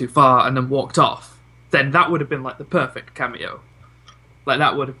that was too far, and then walked off. Then that would have been like the perfect cameo. Like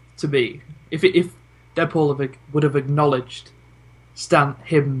that would have, to me, if Deadpool would have acknowledged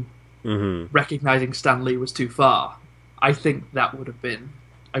him Mhm. recognizing Stan Lee was too far, I think that would have been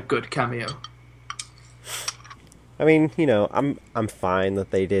a good cameo. I mean, you know, I'm fine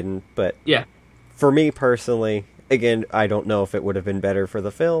that they didn't, but Yeah. for me personally, again, I don't know if it would have been better for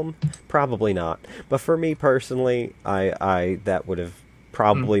the film. Probably not. But for me personally, I that would have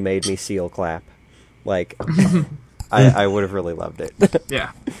probably made me seal clap. Like, I would have really loved it.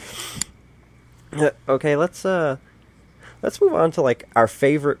 Yeah. Okay, let's move on to like our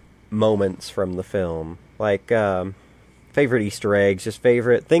favorite moments from the film. Like favorite Easter eggs, just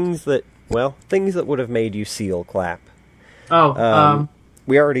favorite things that would have made you seal clap. Oh,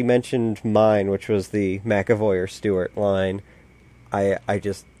 We already mentioned mine, which was the McAvoy or Stewart line. I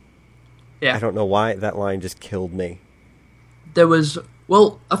just yeah. I don't know why that line just killed me. There was,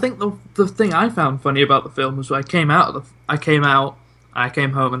 well, I think the thing I found funny about the film was when I came home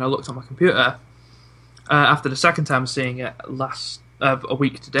and I looked on my computer after the second time seeing it a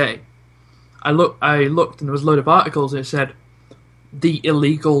week today. I looked and there was a load of articles and it said the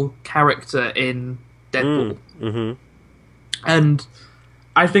illegal character in Deadpool. Mm-hmm. And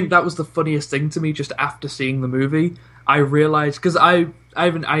I think that was the funniest thing to me just after seeing the movie. I realised, because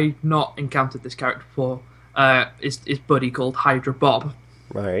I've not encountered this character before, his buddy called Hydra Bob.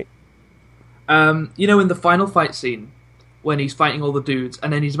 Right. You know, in the final fight scene, when he's fighting all the dudes,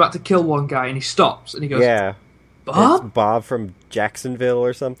 and then he's about to kill one guy, and he stops, and he goes, Yeah. Bob? It's Bob from Jacksonville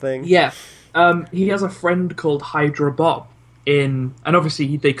or something. Yeah. He has a friend called Hydra Bob, and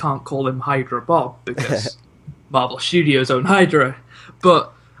obviously they can't call him Hydra Bob, because Marvel Studios own Hydra.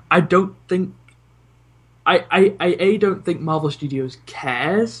 But I don't think... I don't think Marvel Studios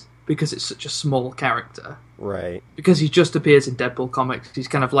cares, because it's such a small character. Right. Because he just appears in Deadpool comics. He's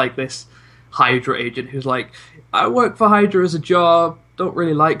kind of like this Hydra agent who's like, I work for Hydra as a job, don't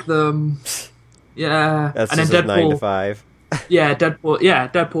really like them. Yeah. That's and then just his 9 to 5.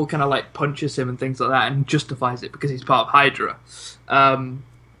 Deadpool kind of like punches him and things like that and justifies it because he's part of Hydra.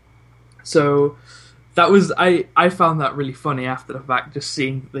 So that was, I found that really funny after the fact, just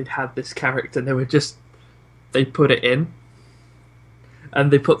seeing they'd had this character and they put it in. And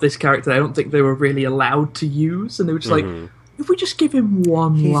they put this character I don't think they were really allowed to use, and they were just like, if we just give him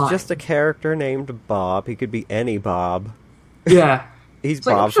one He's line. just a character named Bob. He could be any Bob. Yeah. He's It's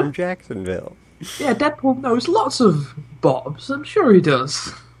like, Bob I'm sure- from Jacksonville. Yeah, Deadpool knows lots of Bobs. I'm sure he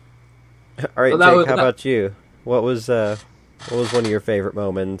does. All right, So that Jake, was- how that- about you? What was one of your favorite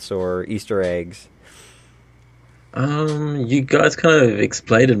moments or Easter eggs? You guys kind of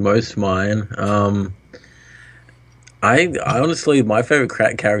explained most of mine. I honestly, my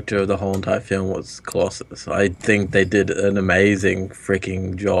favorite character of the whole entire film was Colossus. I think they did an amazing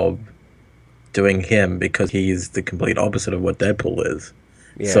freaking job doing him because he's the complete opposite of what Deadpool is.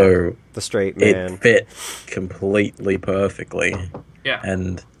 Yeah, So the straight man. it fit completely perfectly, Yeah.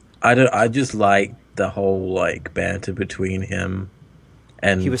 and I just like the whole like banter between him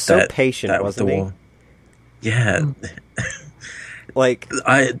and He was so patient, that was wasn't he? one. Yeah, Like,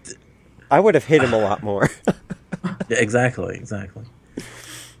 I I would have hit him a lot more. yeah, exactly.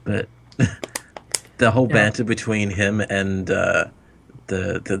 But the whole banter between him and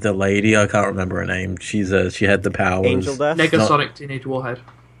the lady, I can't remember her name. She had the powers. Angel Dust? Negasonic Teenage Warhead.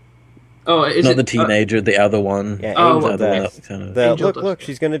 Oh, is Not it the teenager, the other one. Yeah, Oh, Angel the other one Dust. that kind of- Look, Dust. look,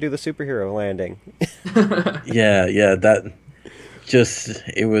 she's going to do the superhero landing. yeah, that just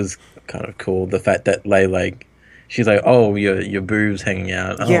it was kind of cool. The fact that like she's like, oh, your boobs hanging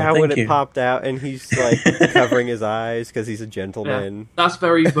out. Oh, Yeah, when thank it you. popped out and he's like covering his eyes because he's a Yeah. gentleman. That's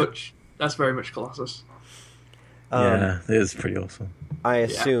very much Colossus. Yeah, it was pretty awesome. I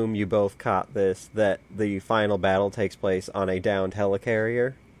assume you both caught this, that the final battle takes place on a downed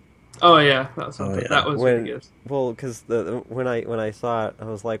helicarrier. Oh yeah, that's something. yeah. That was When, really good. well, because when I saw it, I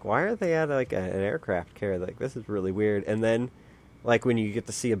was like, why are they at like an aircraft carrier? Like, this is really weird. And then, like, when you get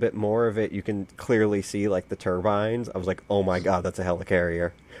to see a bit more of it, you can clearly see like the turbines. I was like, oh my god, that's a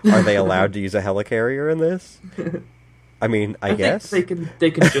helicarrier. Are they allowed to use a helicarrier in this? I mean, I guess think they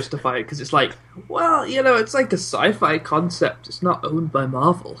can justify it because it's like, well, it's like a sci-fi concept. It's not owned by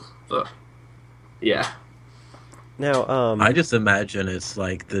Marvel, but yeah. Now, I just imagine it's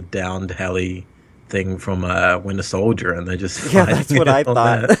like the downed heli thing from Winter Soldier, and they just yeah, flying that's what I on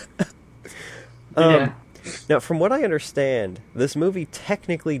thought. that. Yeah. Now, from what I understand, this movie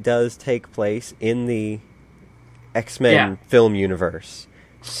technically does take place in the X-Men Yeah. film universe.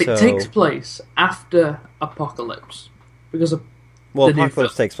 So, It takes place after Apocalypse because of well, the new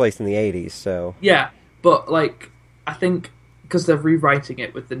Apocalypse film. takes place in the 80s, so Yeah, but like I think because they're rewriting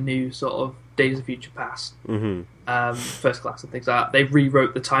it with the new sort of Days of Future Past, First Class and things like that, they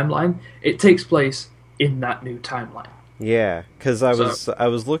rewrote the timeline. It takes place in that new timeline. yeah, because I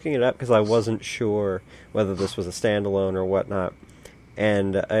was looking it up because I wasn't sure whether this was a standalone or whatnot,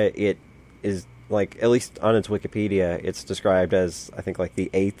 and it is like, at least on its Wikipedia, it's described as, I think, like the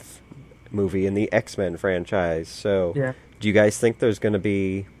 8th movie in the X-Men franchise. So, Yeah. do you guys think there's going to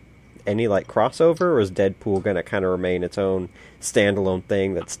be any like crossover, or is Deadpool going to kind of remain its own standalone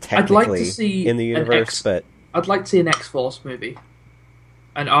thing that's I'd like to technically see in the an universe, but I'd like to see an X-Force movie,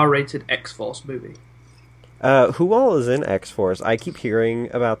 an R-rated X-Force movie. who all is in X-Force? I keep hearing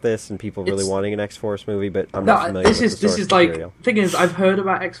about this and people really It's- wanting an X-Force movie, but I'm not familiar this with is the this source is like material. thing is I've heard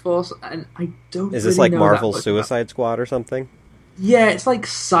about X-Force and I don't. Is this really like know Marvel's that much Suicide Squad or something? Yeah, it's like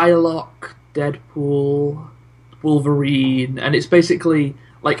Psylocke, Deadpool, Wolverine, and it's basically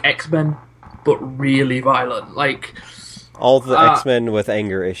like X-Men, but really violent. Like, All the X-Men with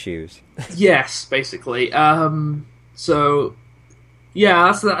anger issues. yes, basically. So,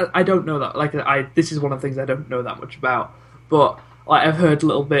 yeah, I don't know that. Like, this is one of the things I don't know that much about. But like, I've heard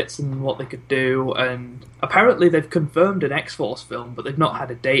little bits and what they could do, and apparently they've confirmed an X-Force film, but they've not had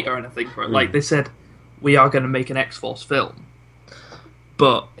a date or anything for it. Like, they said, we are going to make an X-Force film,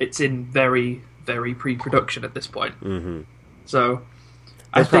 but it's in very, very pre-production at this point. Mm-hmm. So, They're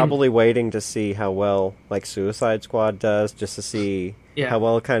I think probably waiting to see how well like Suicide Squad does, just to see how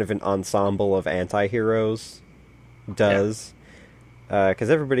well kind of an ensemble of anti-heroes does. Because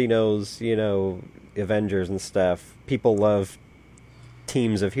everybody knows, Avengers and stuff. People love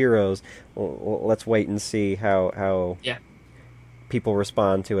teams of heroes. Well, let's wait and see how people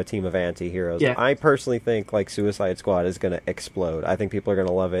respond to a team of anti-heroes. Yeah. I personally think like Suicide Squad is going to explode. I think people are going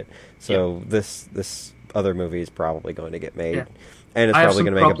to love it. So this other movie is probably going to get made. Yeah. And it's I have probably some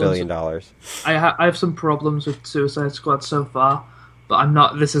going to make $1 problems- billion. I have some problems with Suicide Squad so far, but I'm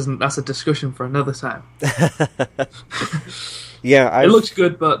not. That's a discussion for another time. Yeah, It looks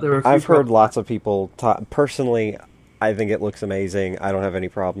good, but there are. A few I've heard problems. lots of people talk. Personally, I think it looks amazing. I don't have any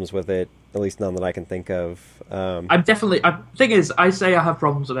problems with it, at least none that I can think of. I'm definitely. Thing is, I say I have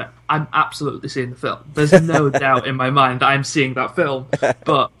problems with it. I'm absolutely seeing the film. There's no doubt in my mind that I'm seeing that film.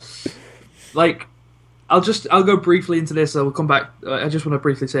 But like, I'll go briefly into this. I will come back. I just want to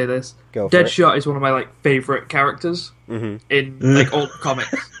briefly say this. Go for it. Deadshot is one of my favorite characters in like all the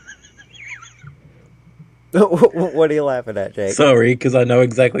comics. What are you laughing at, Jake? Sorry, because I know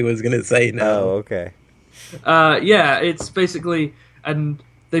exactly what I was going to say now. Oh, okay. Yeah, it's basically, and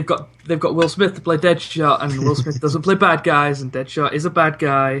they've got Will Smith to play Deadshot, and Will Smith doesn't play bad guys, and Deadshot is a bad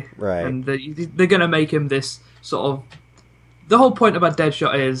guy, Right. And they're gonna make him this sort of. The whole point about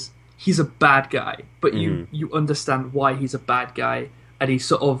Deadshot is he's a bad guy, but you understand why he's a bad guy, and he's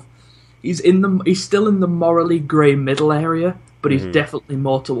still in the morally grey middle area, but he's definitely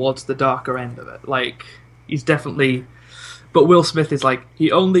more towards the darker end of it. Like he's definitely. But Will Smith is like,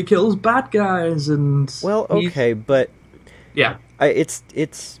 he only kills bad guys, and... Well, okay, but... Yeah.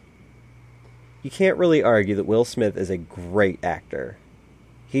 It's... You can't really argue that Will Smith is a great actor.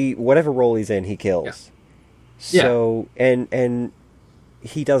 Whatever role he's in, he kills. Yeah. So, and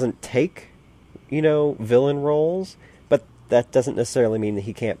he doesn't take, villain roles, but that doesn't necessarily mean that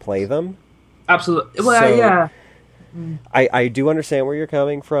he can't play them. Absolutely. Well, So, yeah. I do understand where you're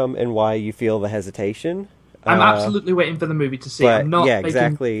coming from and why you feel the hesitation. I'm absolutely waiting for the movie to see. But, I'm not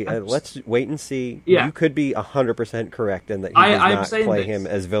exactly. Let's wait and see. Yeah. You could be 100% correct in that he does not play him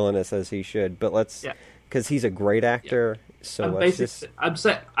as villainous as he should. But let's, because he's a great actor. So let's just. I'm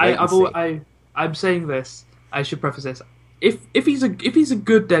saying this. I should preface this. If he's a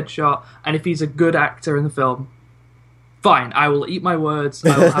good Deadshot and if he's a good actor in the film, fine. I will eat my words.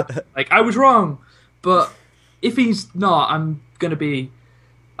 I will have, I was wrong. But if he's not, I'm gonna be.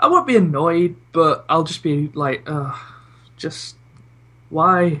 I won't be annoyed, but I'll just be like, just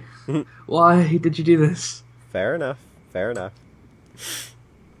why? Why did you do this? Fair enough.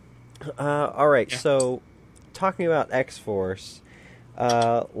 All right, so talking about X-Force,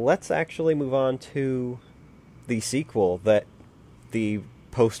 let's actually move on to the sequel that the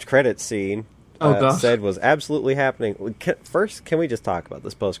post-credit scene said was absolutely happening. First, can we just talk about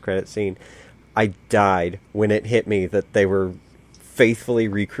this post-credit scene? I died when it hit me that they were faithfully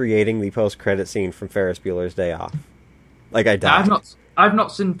recreating the post-credit scene from Ferris Bueller's Day Off. I died. I've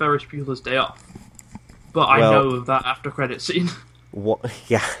not seen Ferris Bueller's Day Off, but I know of that after credit scene.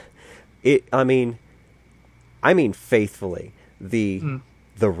 Yeah, I mean, faithfully. The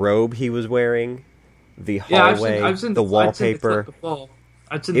robe he was wearing, the hallway, I've seen the wallpaper.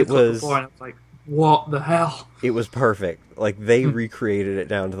 I've seen the clip before, and I was like, what the hell? It was perfect. They recreated it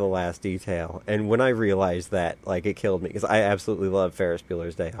down to the last detail. And when I realized that, it killed me. Because I absolutely love Ferris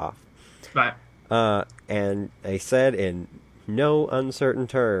Bueller's Day Off. Right. And they said in no uncertain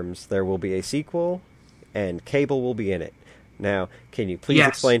terms there will be a sequel, and Cable will be in it. Now, can you please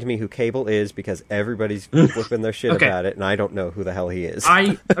explain to me who Cable is? Because everybody's flipping their shit about it, and I don't know who the hell he is.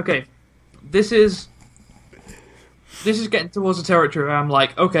 Okay. This is getting towards the territory where I'm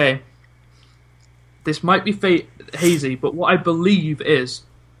like, okay, this might be hazy, but what I believe is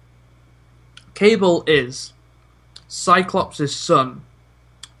Cable is Cyclops' son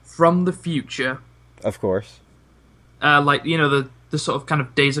from the future. Of course. The sort of kind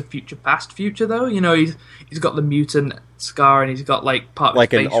of Days of Future Past future, though. He's got the mutant scar, and he's got part of his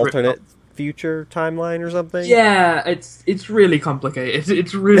face an alternate future timeline or something? Yeah, it's really complicated.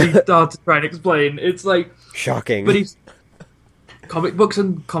 It's really hard to try and explain. It's shocking. But he's comic books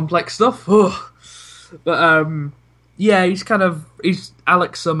and complex stuff. Ugh. But he's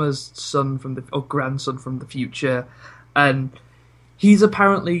Alex Summers' son or grandson from the future, and he's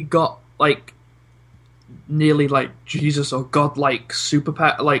apparently got nearly Jesus or God-like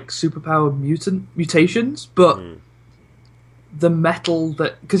superpower mutations, but the metal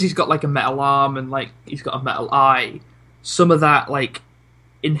because he's got a metal arm and he's got a metal eye, some of that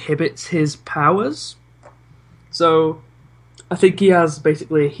inhibits his powers. So I think he has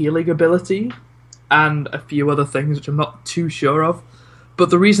basically a healing ability and a few other things which I'm not too sure of. But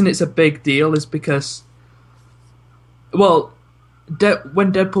the reason it's a big deal is because, when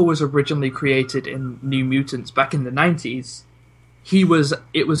Deadpool was originally created in New Mutants back in the 90s,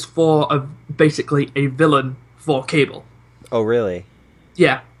 it was for basically a villain for Cable. Oh, really?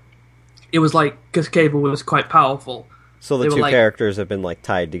 Yeah. It was because Cable was quite powerful. So the two characters have been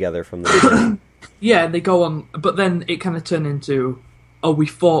tied together from the beginning. Yeah, and they go on, but then it kind of turned into, we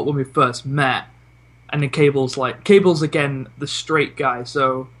fought when we first met, and then Cable's again the straight guy,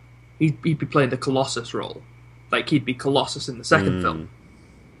 so he'd be playing the Colossus role, he'd be Colossus in the second film.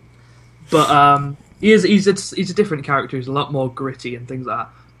 But he's a different character. He's a lot more gritty and things like that.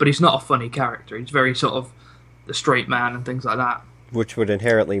 But he's not a funny character. He's very sort of the straight man and things like that. Which would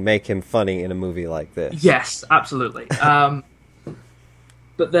inherently make him funny in a movie like this. Yes, absolutely.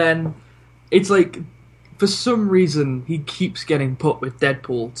 But then it's for some reason he keeps getting put with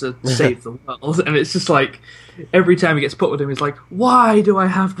Deadpool to save the world, and it's just every time he gets put with him, he's like, why do I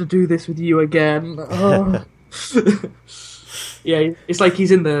have to do this with you again? Oh. Yeah, it's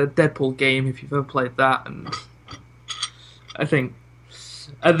he's in the Deadpool game, if you've ever played that, and I think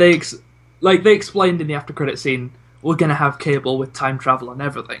they explained in the after credit scene we're going to have Cable with time travel and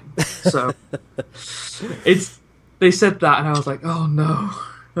everything. So they said that, and I was like, oh no,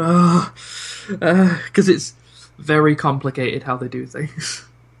 because it's very complicated how they do things.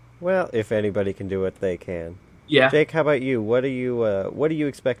 Well, if anybody can do it, they can. Yeah. Jake, how about you? What are you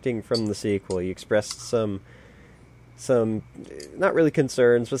expecting from the sequel? You expressed some not really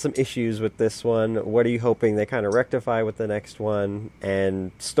concerns, but some issues with this one. What are you hoping they kind of rectify with the next one?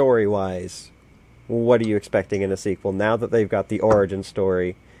 And story-wise, what are you expecting in a sequel now that they've got the origin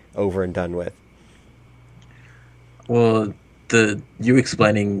story over and done with? Well, you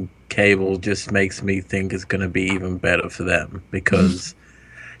explaining Cable just makes me think it's going to be even better for them, because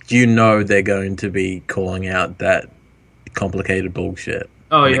they're going to be calling out that complicated bullshit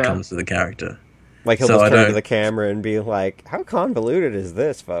when it comes to the character. Like, he'll just turn to the camera and be like, how convoluted is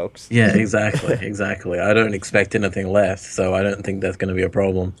this, folks? Yeah, exactly. I don't expect anything less, so I don't think that's going to be a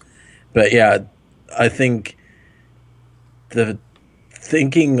problem. But yeah, I think the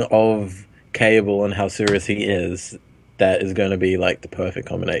thinking of Cable and how serious he is, that is going to be like the perfect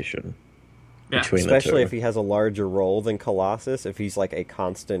combination between the two. Especially if he has a larger role than Colossus, if he's like a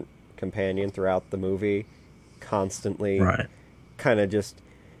constant companion throughout the movie, constantly kind of just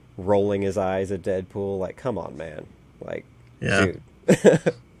rolling his eyes at Deadpool, like, come on, man. Like, dude.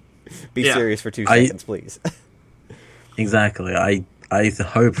 Be serious for 2 seconds, please. Exactly. I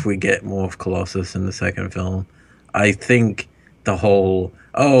hope we get more of Colossus in the second film. I think the whole,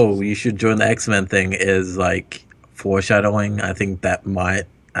 you should join the X-Men thing is, like, foreshadowing. I think that might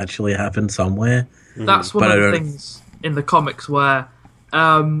actually happen somewhere. That's one of the things in the comics where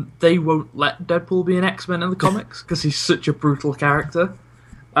they won't let Deadpool be an X-Men in the comics because he's such a brutal character.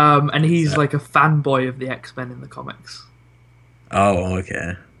 And he's like a fanboy of the X-Men in the comics. Oh,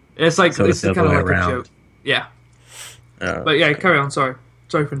 okay. It's like, so it's kind of like around. a joke. Yeah. Oh, but yeah, carry on. Sorry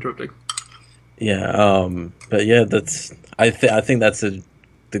for interrupting. Yeah, but yeah, that's. I think that's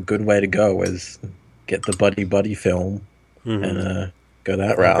the good way to go, is get the buddy film and go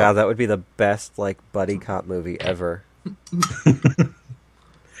that route. God, that would be the best like buddy cop movie ever.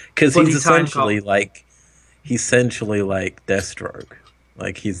 Because he's essentially like Deathstroke.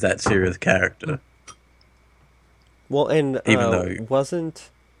 Like, he's that serious character. Well, and even though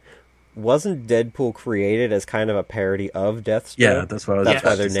wasn't Deadpool created as kind of a parody of Deathstroke? Yeah, that's what I was. That's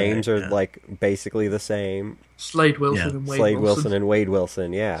why their names are like basically the same. Slade Wilson and Wade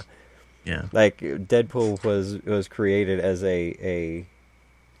Wilson. Yeah. Yeah. Like, Deadpool was created as a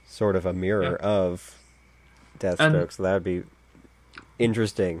sort of a mirror of Deathstroke, so that would be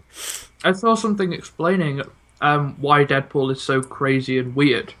interesting. I saw something explaining why Deadpool is so crazy and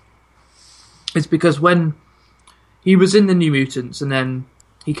weird. It's because when he was in the New Mutants and then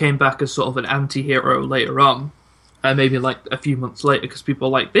he came back as sort of an anti-hero later on, maybe like a few months later, because people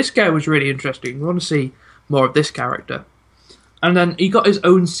are like, this guy was really interesting, we want to see more of this character. And then he got his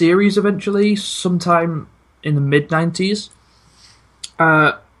own series eventually, sometime in the mid-90s,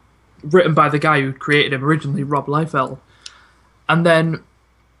 written by the guy who created him originally, Rob Liefeld. And then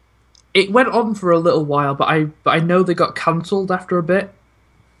it went on for a little while, but I know they got cancelled after a bit.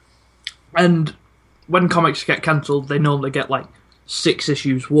 And when comics get cancelled, they normally get like 6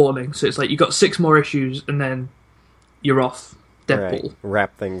 issues warning. So it's like you got 6 more issues and then you're off Deadpool. Right.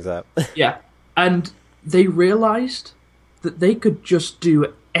 Wrap things up. Yeah. And they realised that they could just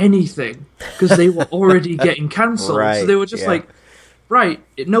do anything because they were already getting cancelled. Right. So they were just like, right,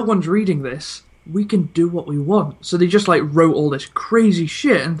 no one's reading this. We can do what we want. So they just like wrote all this crazy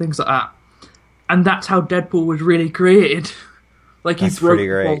shit and things like that. And that's how Deadpool was really created. Like, he broke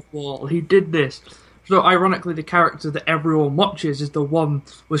the fourth wall. He did this. So ironically, the character that everyone watches is the one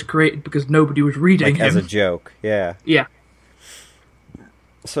was created because nobody was reading him. As a joke, yeah. Yeah.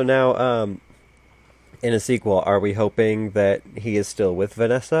 So now, in a sequel, are we hoping that he is still with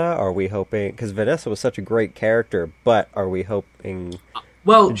Vanessa? Are we hoping... Because Vanessa was such a great character, but are we hoping...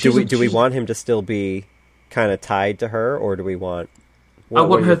 Well, do we want him to still be kind of tied to her, or do we want? I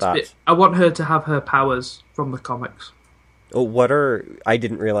want her to have her powers from the comics. Oh, I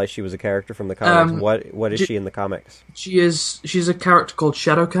didn't realize she was a character from the comics. What is she in the comics? She's a character called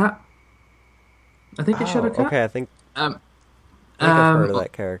Shadowcat. I think it's Shadowcat. Okay, I think I've heard of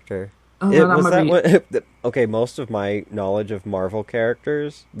that character. Okay, most of my knowledge of Marvel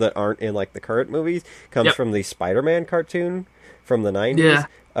characters that aren't in like the current movies comes from the Spider-Man cartoon from the 90s.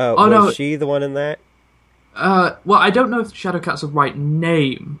 Yeah. Was she the one in that? Well, I don't know if Shadowcat's the right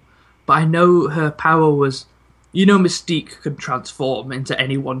name, but I know her power was... You know, Mystique can transform into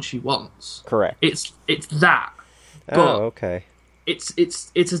anyone she wants. Correct. It's that. Okay. It's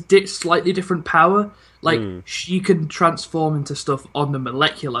a slightly different power. Like, she can transform into stuff on the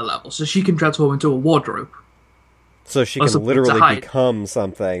molecular level, so she can transform into a wardrobe. So she or can something to literally hide. become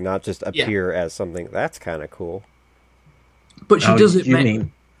something, not just appear as something. That's kind of cool. But she Oh, does it. you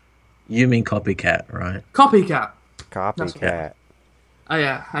mean copycat, right? Copycat. That's Copycat. Oh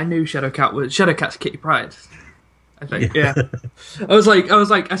yeah, I knew Shadowcat's Kitty Pryde. I think, yeah. I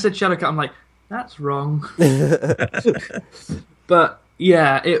said Shadowcat. I'm like, that's wrong. But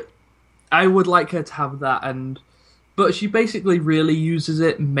yeah, I would like her to have that, but she basically really uses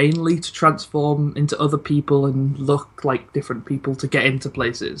it mainly to transform into other people and look like different people to get into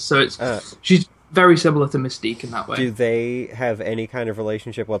places. So she's very similar to Mystique in that way. Do they have any kind of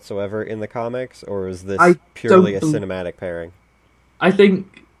relationship whatsoever in the comics, or is this I purely a don't cinematic pairing? I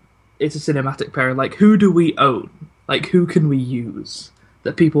think it's a cinematic pairing. Like, who do we own? Like, who can we use?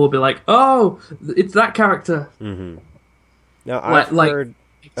 That people will be like, oh, it's that character. Mm-hmm. Now,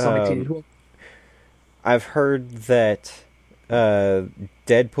 I've heard that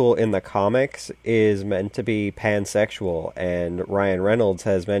Deadpool in the comics is meant to be pansexual, and Ryan Reynolds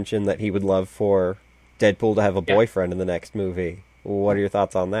has mentioned that he would love for Deadpool to have a boyfriend in the next movie. What are your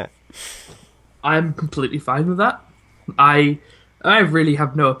thoughts on that? I'm completely fine with that. I really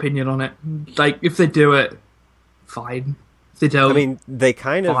have no opinion on it. Like, if they do it, fine. If they don't, I mean, they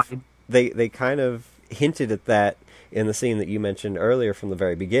kind of fine. they kind of hinted at that in the scene that you mentioned earlier from the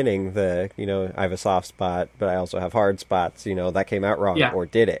very beginning. I have a soft spot, but I also have hard spots. That came out wrong, or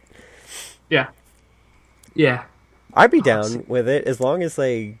did it? Yeah. Yeah. I'd be down with it as long as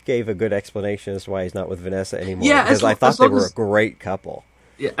they gave a good explanation as to why he's not with Vanessa anymore. Yeah, because I thought they were a great couple.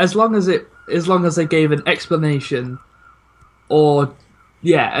 Yeah, as long as they gave an explanation,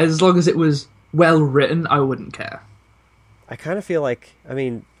 as long as it was well written, I wouldn't care. I kind of feel like,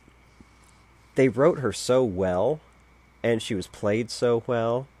 they wrote her so well, and she was played so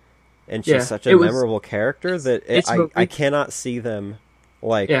well, and she's such a memorable character that I cannot see them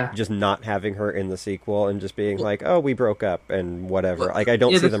just not having her in the sequel and just being like, oh, we broke up and whatever. Like, I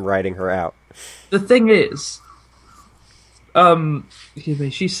don't see them writing her out. The thing is,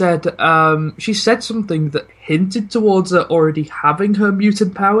 she said something that hinted towards her already having her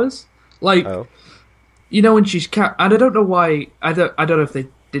mutant powers. Like, when she's and I don't know why. I don't know if they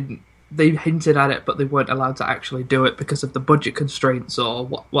didn't. They hinted at it, but they weren't allowed to actually do it because of the budget constraints or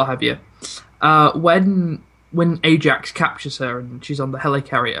what have you. When Ajax captures her and she's on the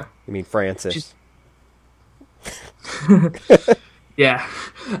helicarrier. You mean Francis? Yeah.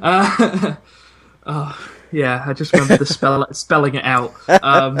 Yeah, I just remember spelling it out.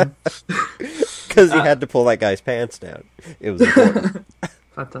 Because he had to pull that guy's pants down. It was important.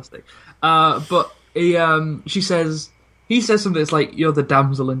 Fantastic. But he says something that's like, "You're the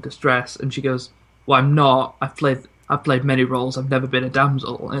damsel in distress," and she goes, "Well, I'm not. I've played many roles. I've never been a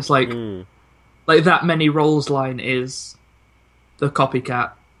damsel." And it's like, like that many roles line is the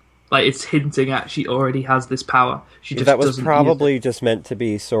copycat. Like, it's hinting at she already has this power. She just that was doesn't probably use it. just meant to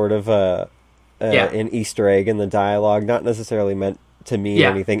be sort of an Easter egg in the dialogue, not necessarily meant to mean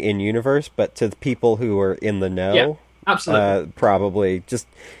anything in universe, but to the people who are in the know. Absolutely. Probably just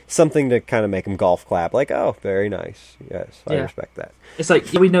something to kind of make them golf clap. Like, oh, very nice. Yes, I respect that. It's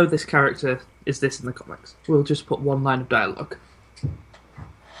like, we know this character is this in the comics. We'll just put one line of dialogue.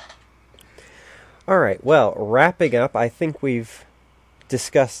 All right, well, wrapping up, I think we've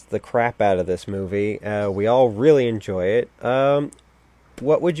discussed the crap out of this movie. We all really enjoy it.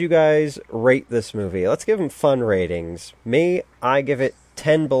 What would you guys rate this movie? Let's give them fun ratings. Me, I give it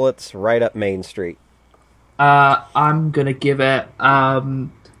 10 bullets right up Main Street. I'm gonna give it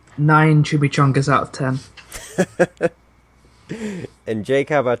 9 chimichangas out of 10. And Jake,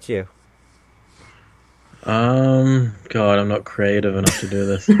 how about you? God, I'm not creative enough to do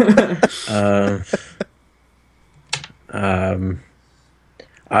this.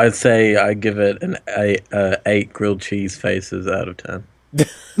 I'd say I give it an 8 grilled cheese faces out of 10.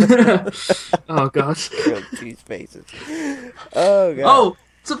 Oh gosh. Grilled cheese faces. Oh god. Oh,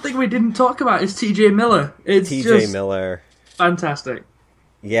 something we didn't talk about is T.J. Miller. It's T.J. Miller. Fantastic.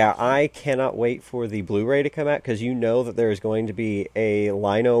 Yeah, I cannot wait for the Blu-ray to come out, because you know that there is going to be a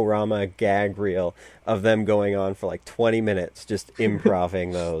Lino-Rama gag reel of them going on for like 20 minutes, just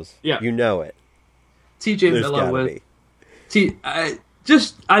improvising those. Yeah. You know it. T.J. There's Miller gotta was... be.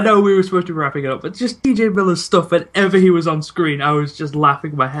 I know we were supposed to be wrapping it up, but just T.J. Miller's stuff, whenever he was on screen, I was just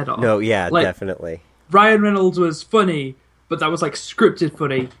laughing my head off. No, yeah, like, definitely. Ryan Reynolds was funny, but that was like scripted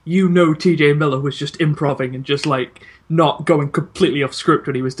funny. T.J. Miller was just improvising and just like not going completely off script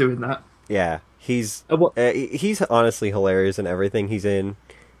when he was doing that. Yeah, he's honestly hilarious in everything he's in.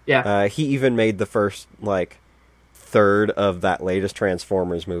 Yeah. He even made the first third of that latest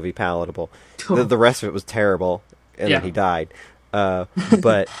Transformers movie palatable. The rest of it was terrible, and then he died.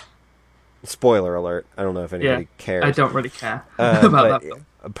 But Spoiler alert. I don't know if anybody cares. I don't really care about that film.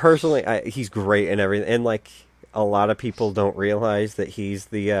 Personally, he's great and everything. And, like, a lot of people don't realize that he's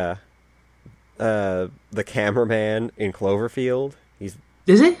the cameraman in Cloverfield. Is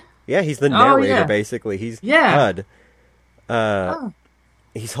he? Yeah, he's the narrator, basically. He's HUD. Oh.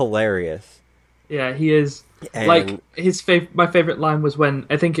 He's hilarious. Yeah, he is. And like, my favorite line was when,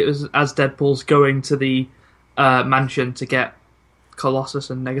 I think it was as Deadpool's going to the mansion to get Colossus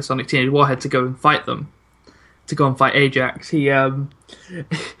and Negasonic Teenage Warhead to go and fight them, to go and fight Ajax. He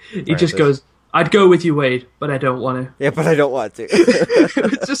just goes, "I'd go with you, Wade, but I don't want to." Yeah, but I don't want to.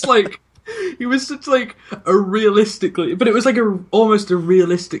 It's just like, he was such like a realistically, but it was like almost a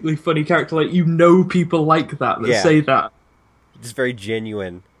realistically funny character. Like, you know, people like that say that. Just very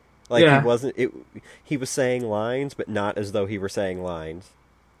genuine. Like, he wasn't. He was saying lines, but not as though he were saying lines.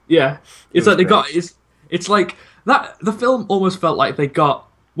 Yeah, it's like It's like that. The film almost felt like they got,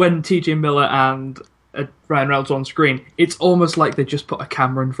 when T.J. Miller and Ryan Reynolds were on screen, it's almost like they just put a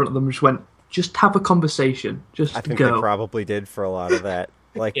camera in front of them and just went, "Just have a conversation. Just go." I think they probably did for a lot of that.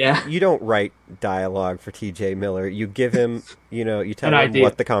 Like, you don't write dialogue for T.J. Miller. You give him, you tell him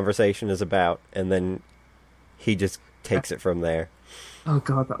what the conversation is about, and then he just takes it from there. Oh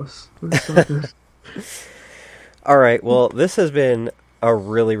God, that was so good. All right, well, this has been a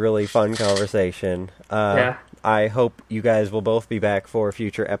really, really fun conversation. I hope you guys will both be back for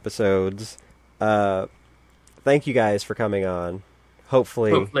future episodes. Thank you guys for coming on.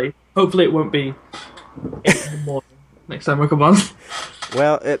 Hopefully it won't be more next time we come on.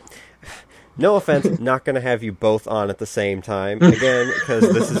 Well, no offense, not going to have you both on at the same time again,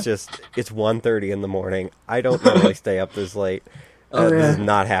 because this is just, it's 1:30 in the morning. I don't normally stay up this late. This is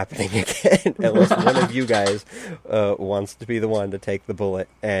not happening again, unless one of you guys wants to be the one to take the bullet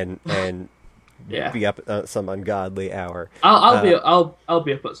and be up at some ungodly hour. I'll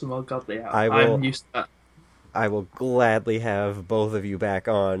be up at some ungodly hour. I'm used to that. I will gladly have both of you back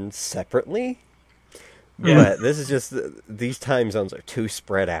on separately. But this is just, these time zones are too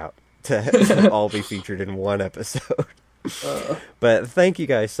spread out to all be featured in one episode. But thank you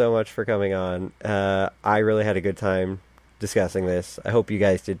guys so much for coming on. I really had a good time discussing this. I hope you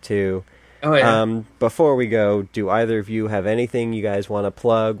guys did too. Oh yeah. Before we go, do either of you have anything you guys want to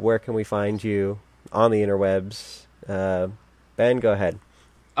plug? Where can we find you on the interwebs? Ben, go ahead.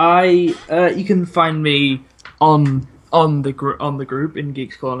 You can find me on the group in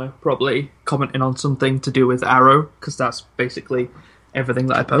Geeks Corner, probably commenting on something to do with Arrow, because that's basically everything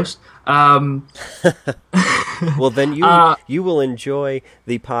that I post. Well, then you will enjoy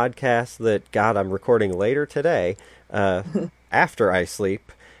the podcast that, God, I'm recording later today. After I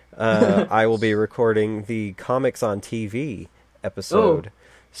sleep, I will be recording the Comics on TV episode.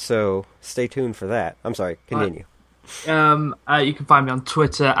 So stay tuned for that. I'm sorry, continue. You can find me on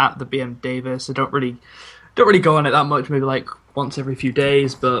Twitter at the BM Davis. I don't really go on it that much, maybe like once every few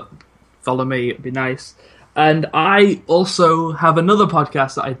days, but follow me, it'd be nice. And I also have another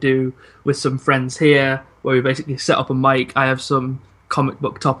podcast that I do with some friends here, where we basically set up a mic. I have some comic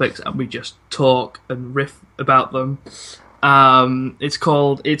book topics and we just talk and riff about them. It's on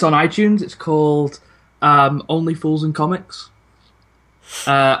iTunes. It's called Only Fools and Comics.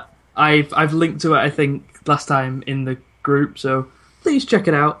 I've linked to it, I think, last time in the group, so please check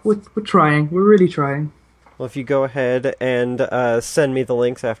it out. We're trying. We're really trying. Well, if you go ahead and send me the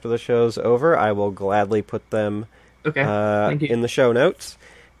links after the show's over, I will gladly put them Thank you. in the show notes.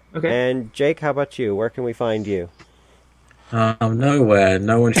 Okay. And Jake, how about you? Where can we find you? Nowhere.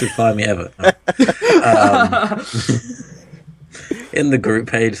 No one should find me ever. In the group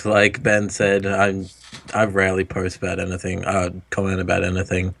page, like Ben said, I rarely post about anything, comment about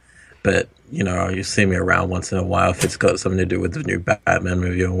anything, but you see me around once in a while if it's got something to do with the new Batman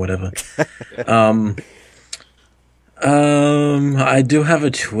movie or whatever. I do have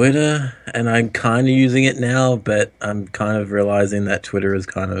a Twitter, and I'm kind of using it now, but I'm kind of realizing that Twitter is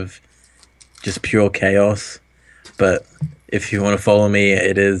kind of just pure chaos. But if you want to follow me,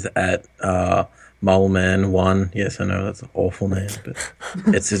 it is at Moleman1. Yes, I know that's an awful name, but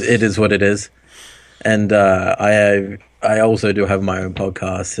it is what it is. And I also do have my own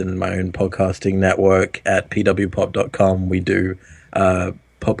podcast and my own podcasting network at pwpop.com. We do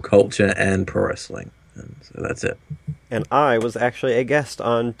pop culture and pro wrestling. And so that's it. And I was actually a guest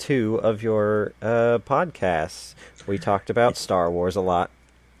on 2 of your podcasts. We talked about Star Wars a lot.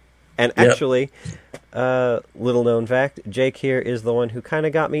 And actually, little known fact, Jake here is the one who kind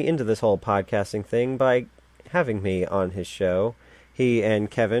of got me into this whole podcasting thing by having me on his show. He and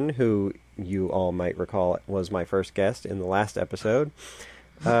Kevin, who you all might recall was my first guest in the last episode,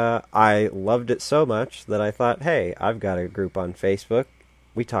 I loved it so much that I thought, hey, I've got a group on Facebook.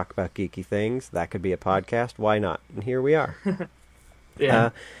 we talk about geeky things. That could be a podcast. Why not? And here we are.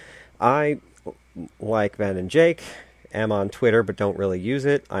 Yeah. I, like Ben and Jake, am on Twitter but don't really use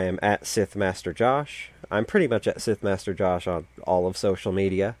it. I am at SithMasterJosh. I'm pretty much at SithMasterJosh on all of social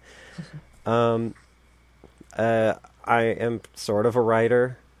media. I am sort of a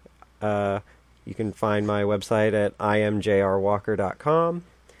writer. You can find my website at imjrwalker.com.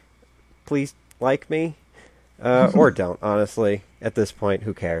 Please like me. Or don't, honestly. At this point,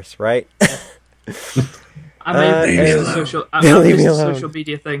 who cares, right? I may have missed the social. I've leave me missed the alone. social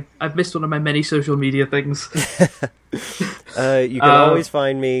media thing. I've missed one of my many social media things. You can always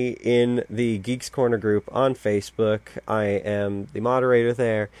find me in the Geeks Corner group on Facebook. I am the moderator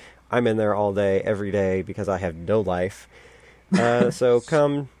there. I'm in there all day, every day, because I have no life. So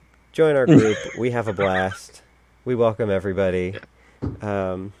come join our group. We have a blast. We welcome everybody.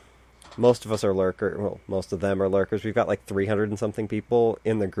 Most of us are lurkers. Well, most of them are lurkers. We've got like 300 and something people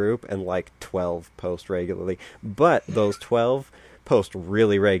in the group, and like 12 post regularly. But those 12 post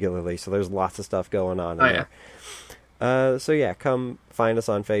really regularly, so there's lots of stuff going on in there. So yeah, come find us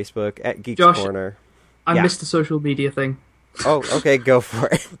on Facebook at Geeks Josh, Corner. I Yeah. missed the social media thing. Oh, okay, go for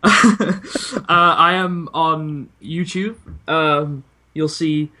it. I am on YouTube. You'll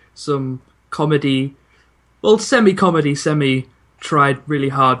see some comedy, well, semi-comedy, semi-tried really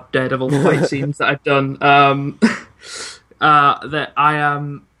hard Daredevil fight scenes that I've done. That I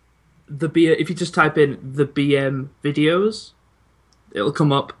am the B. If you just type in the BM videos, it'll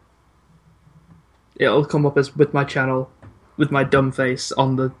come up. It'll come up as with my channel, with my dumb face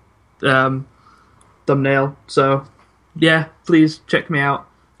on the thumbnail. So yeah, please check me out.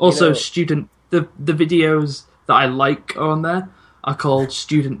 Also, the videos that I like on there are called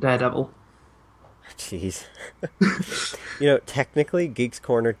Student Daredevil. Jeez. Technically, Geeks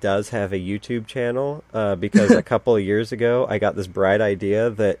Corner does have a YouTube channel because a couple of years ago, I got this bright idea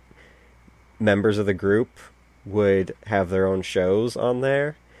that members of the group would have their own shows on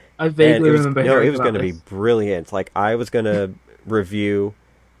there. I vaguely remember hearing it was going to be this. brilliant. Like, I was going to review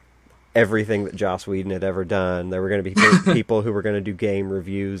everything that Joss Whedon had ever done. There were going to be people who were going to do game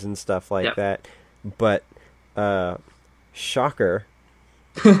reviews and stuff like that. But, shocker,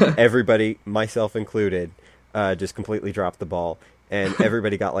 everybody, myself included, just completely dropped the ball. And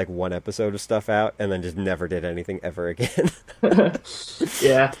everybody got like one episode of stuff out and then just never did anything ever again.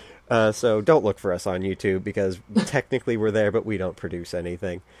 Yeah. So don't look for us on YouTube because technically we're there, but we don't produce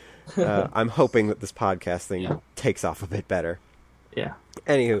anything. I'm hoping that this podcast thing takes off a bit better. Yeah.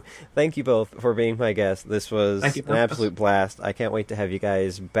 Anywho, thank you both for being my guest. This was Thank you, an absolute blast. I can't wait to have you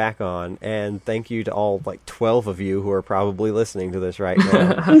guys back on. And thank you to all like 12 of you who are probably listening to this right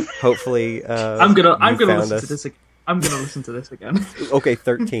now. Hopefully, I'm gonna listen us. to this. I'm gonna listen to this again. Okay,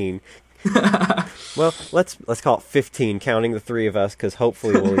 13. Well, let's call it 15, counting the three of us, because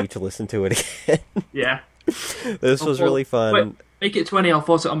hopefully we'll each listen to it again. Yeah. This was really fun. Wait, make it 20. I'll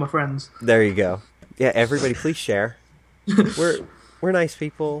force it on my friends. There you go. Yeah, everybody, please share. We're nice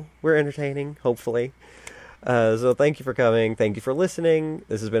people. We're entertaining, hopefully. So thank you for coming. Thank you for listening.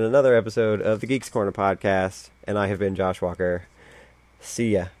 This has been another episode of the Geeks Corner podcast, and I have been Josh Walker.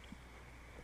 See ya.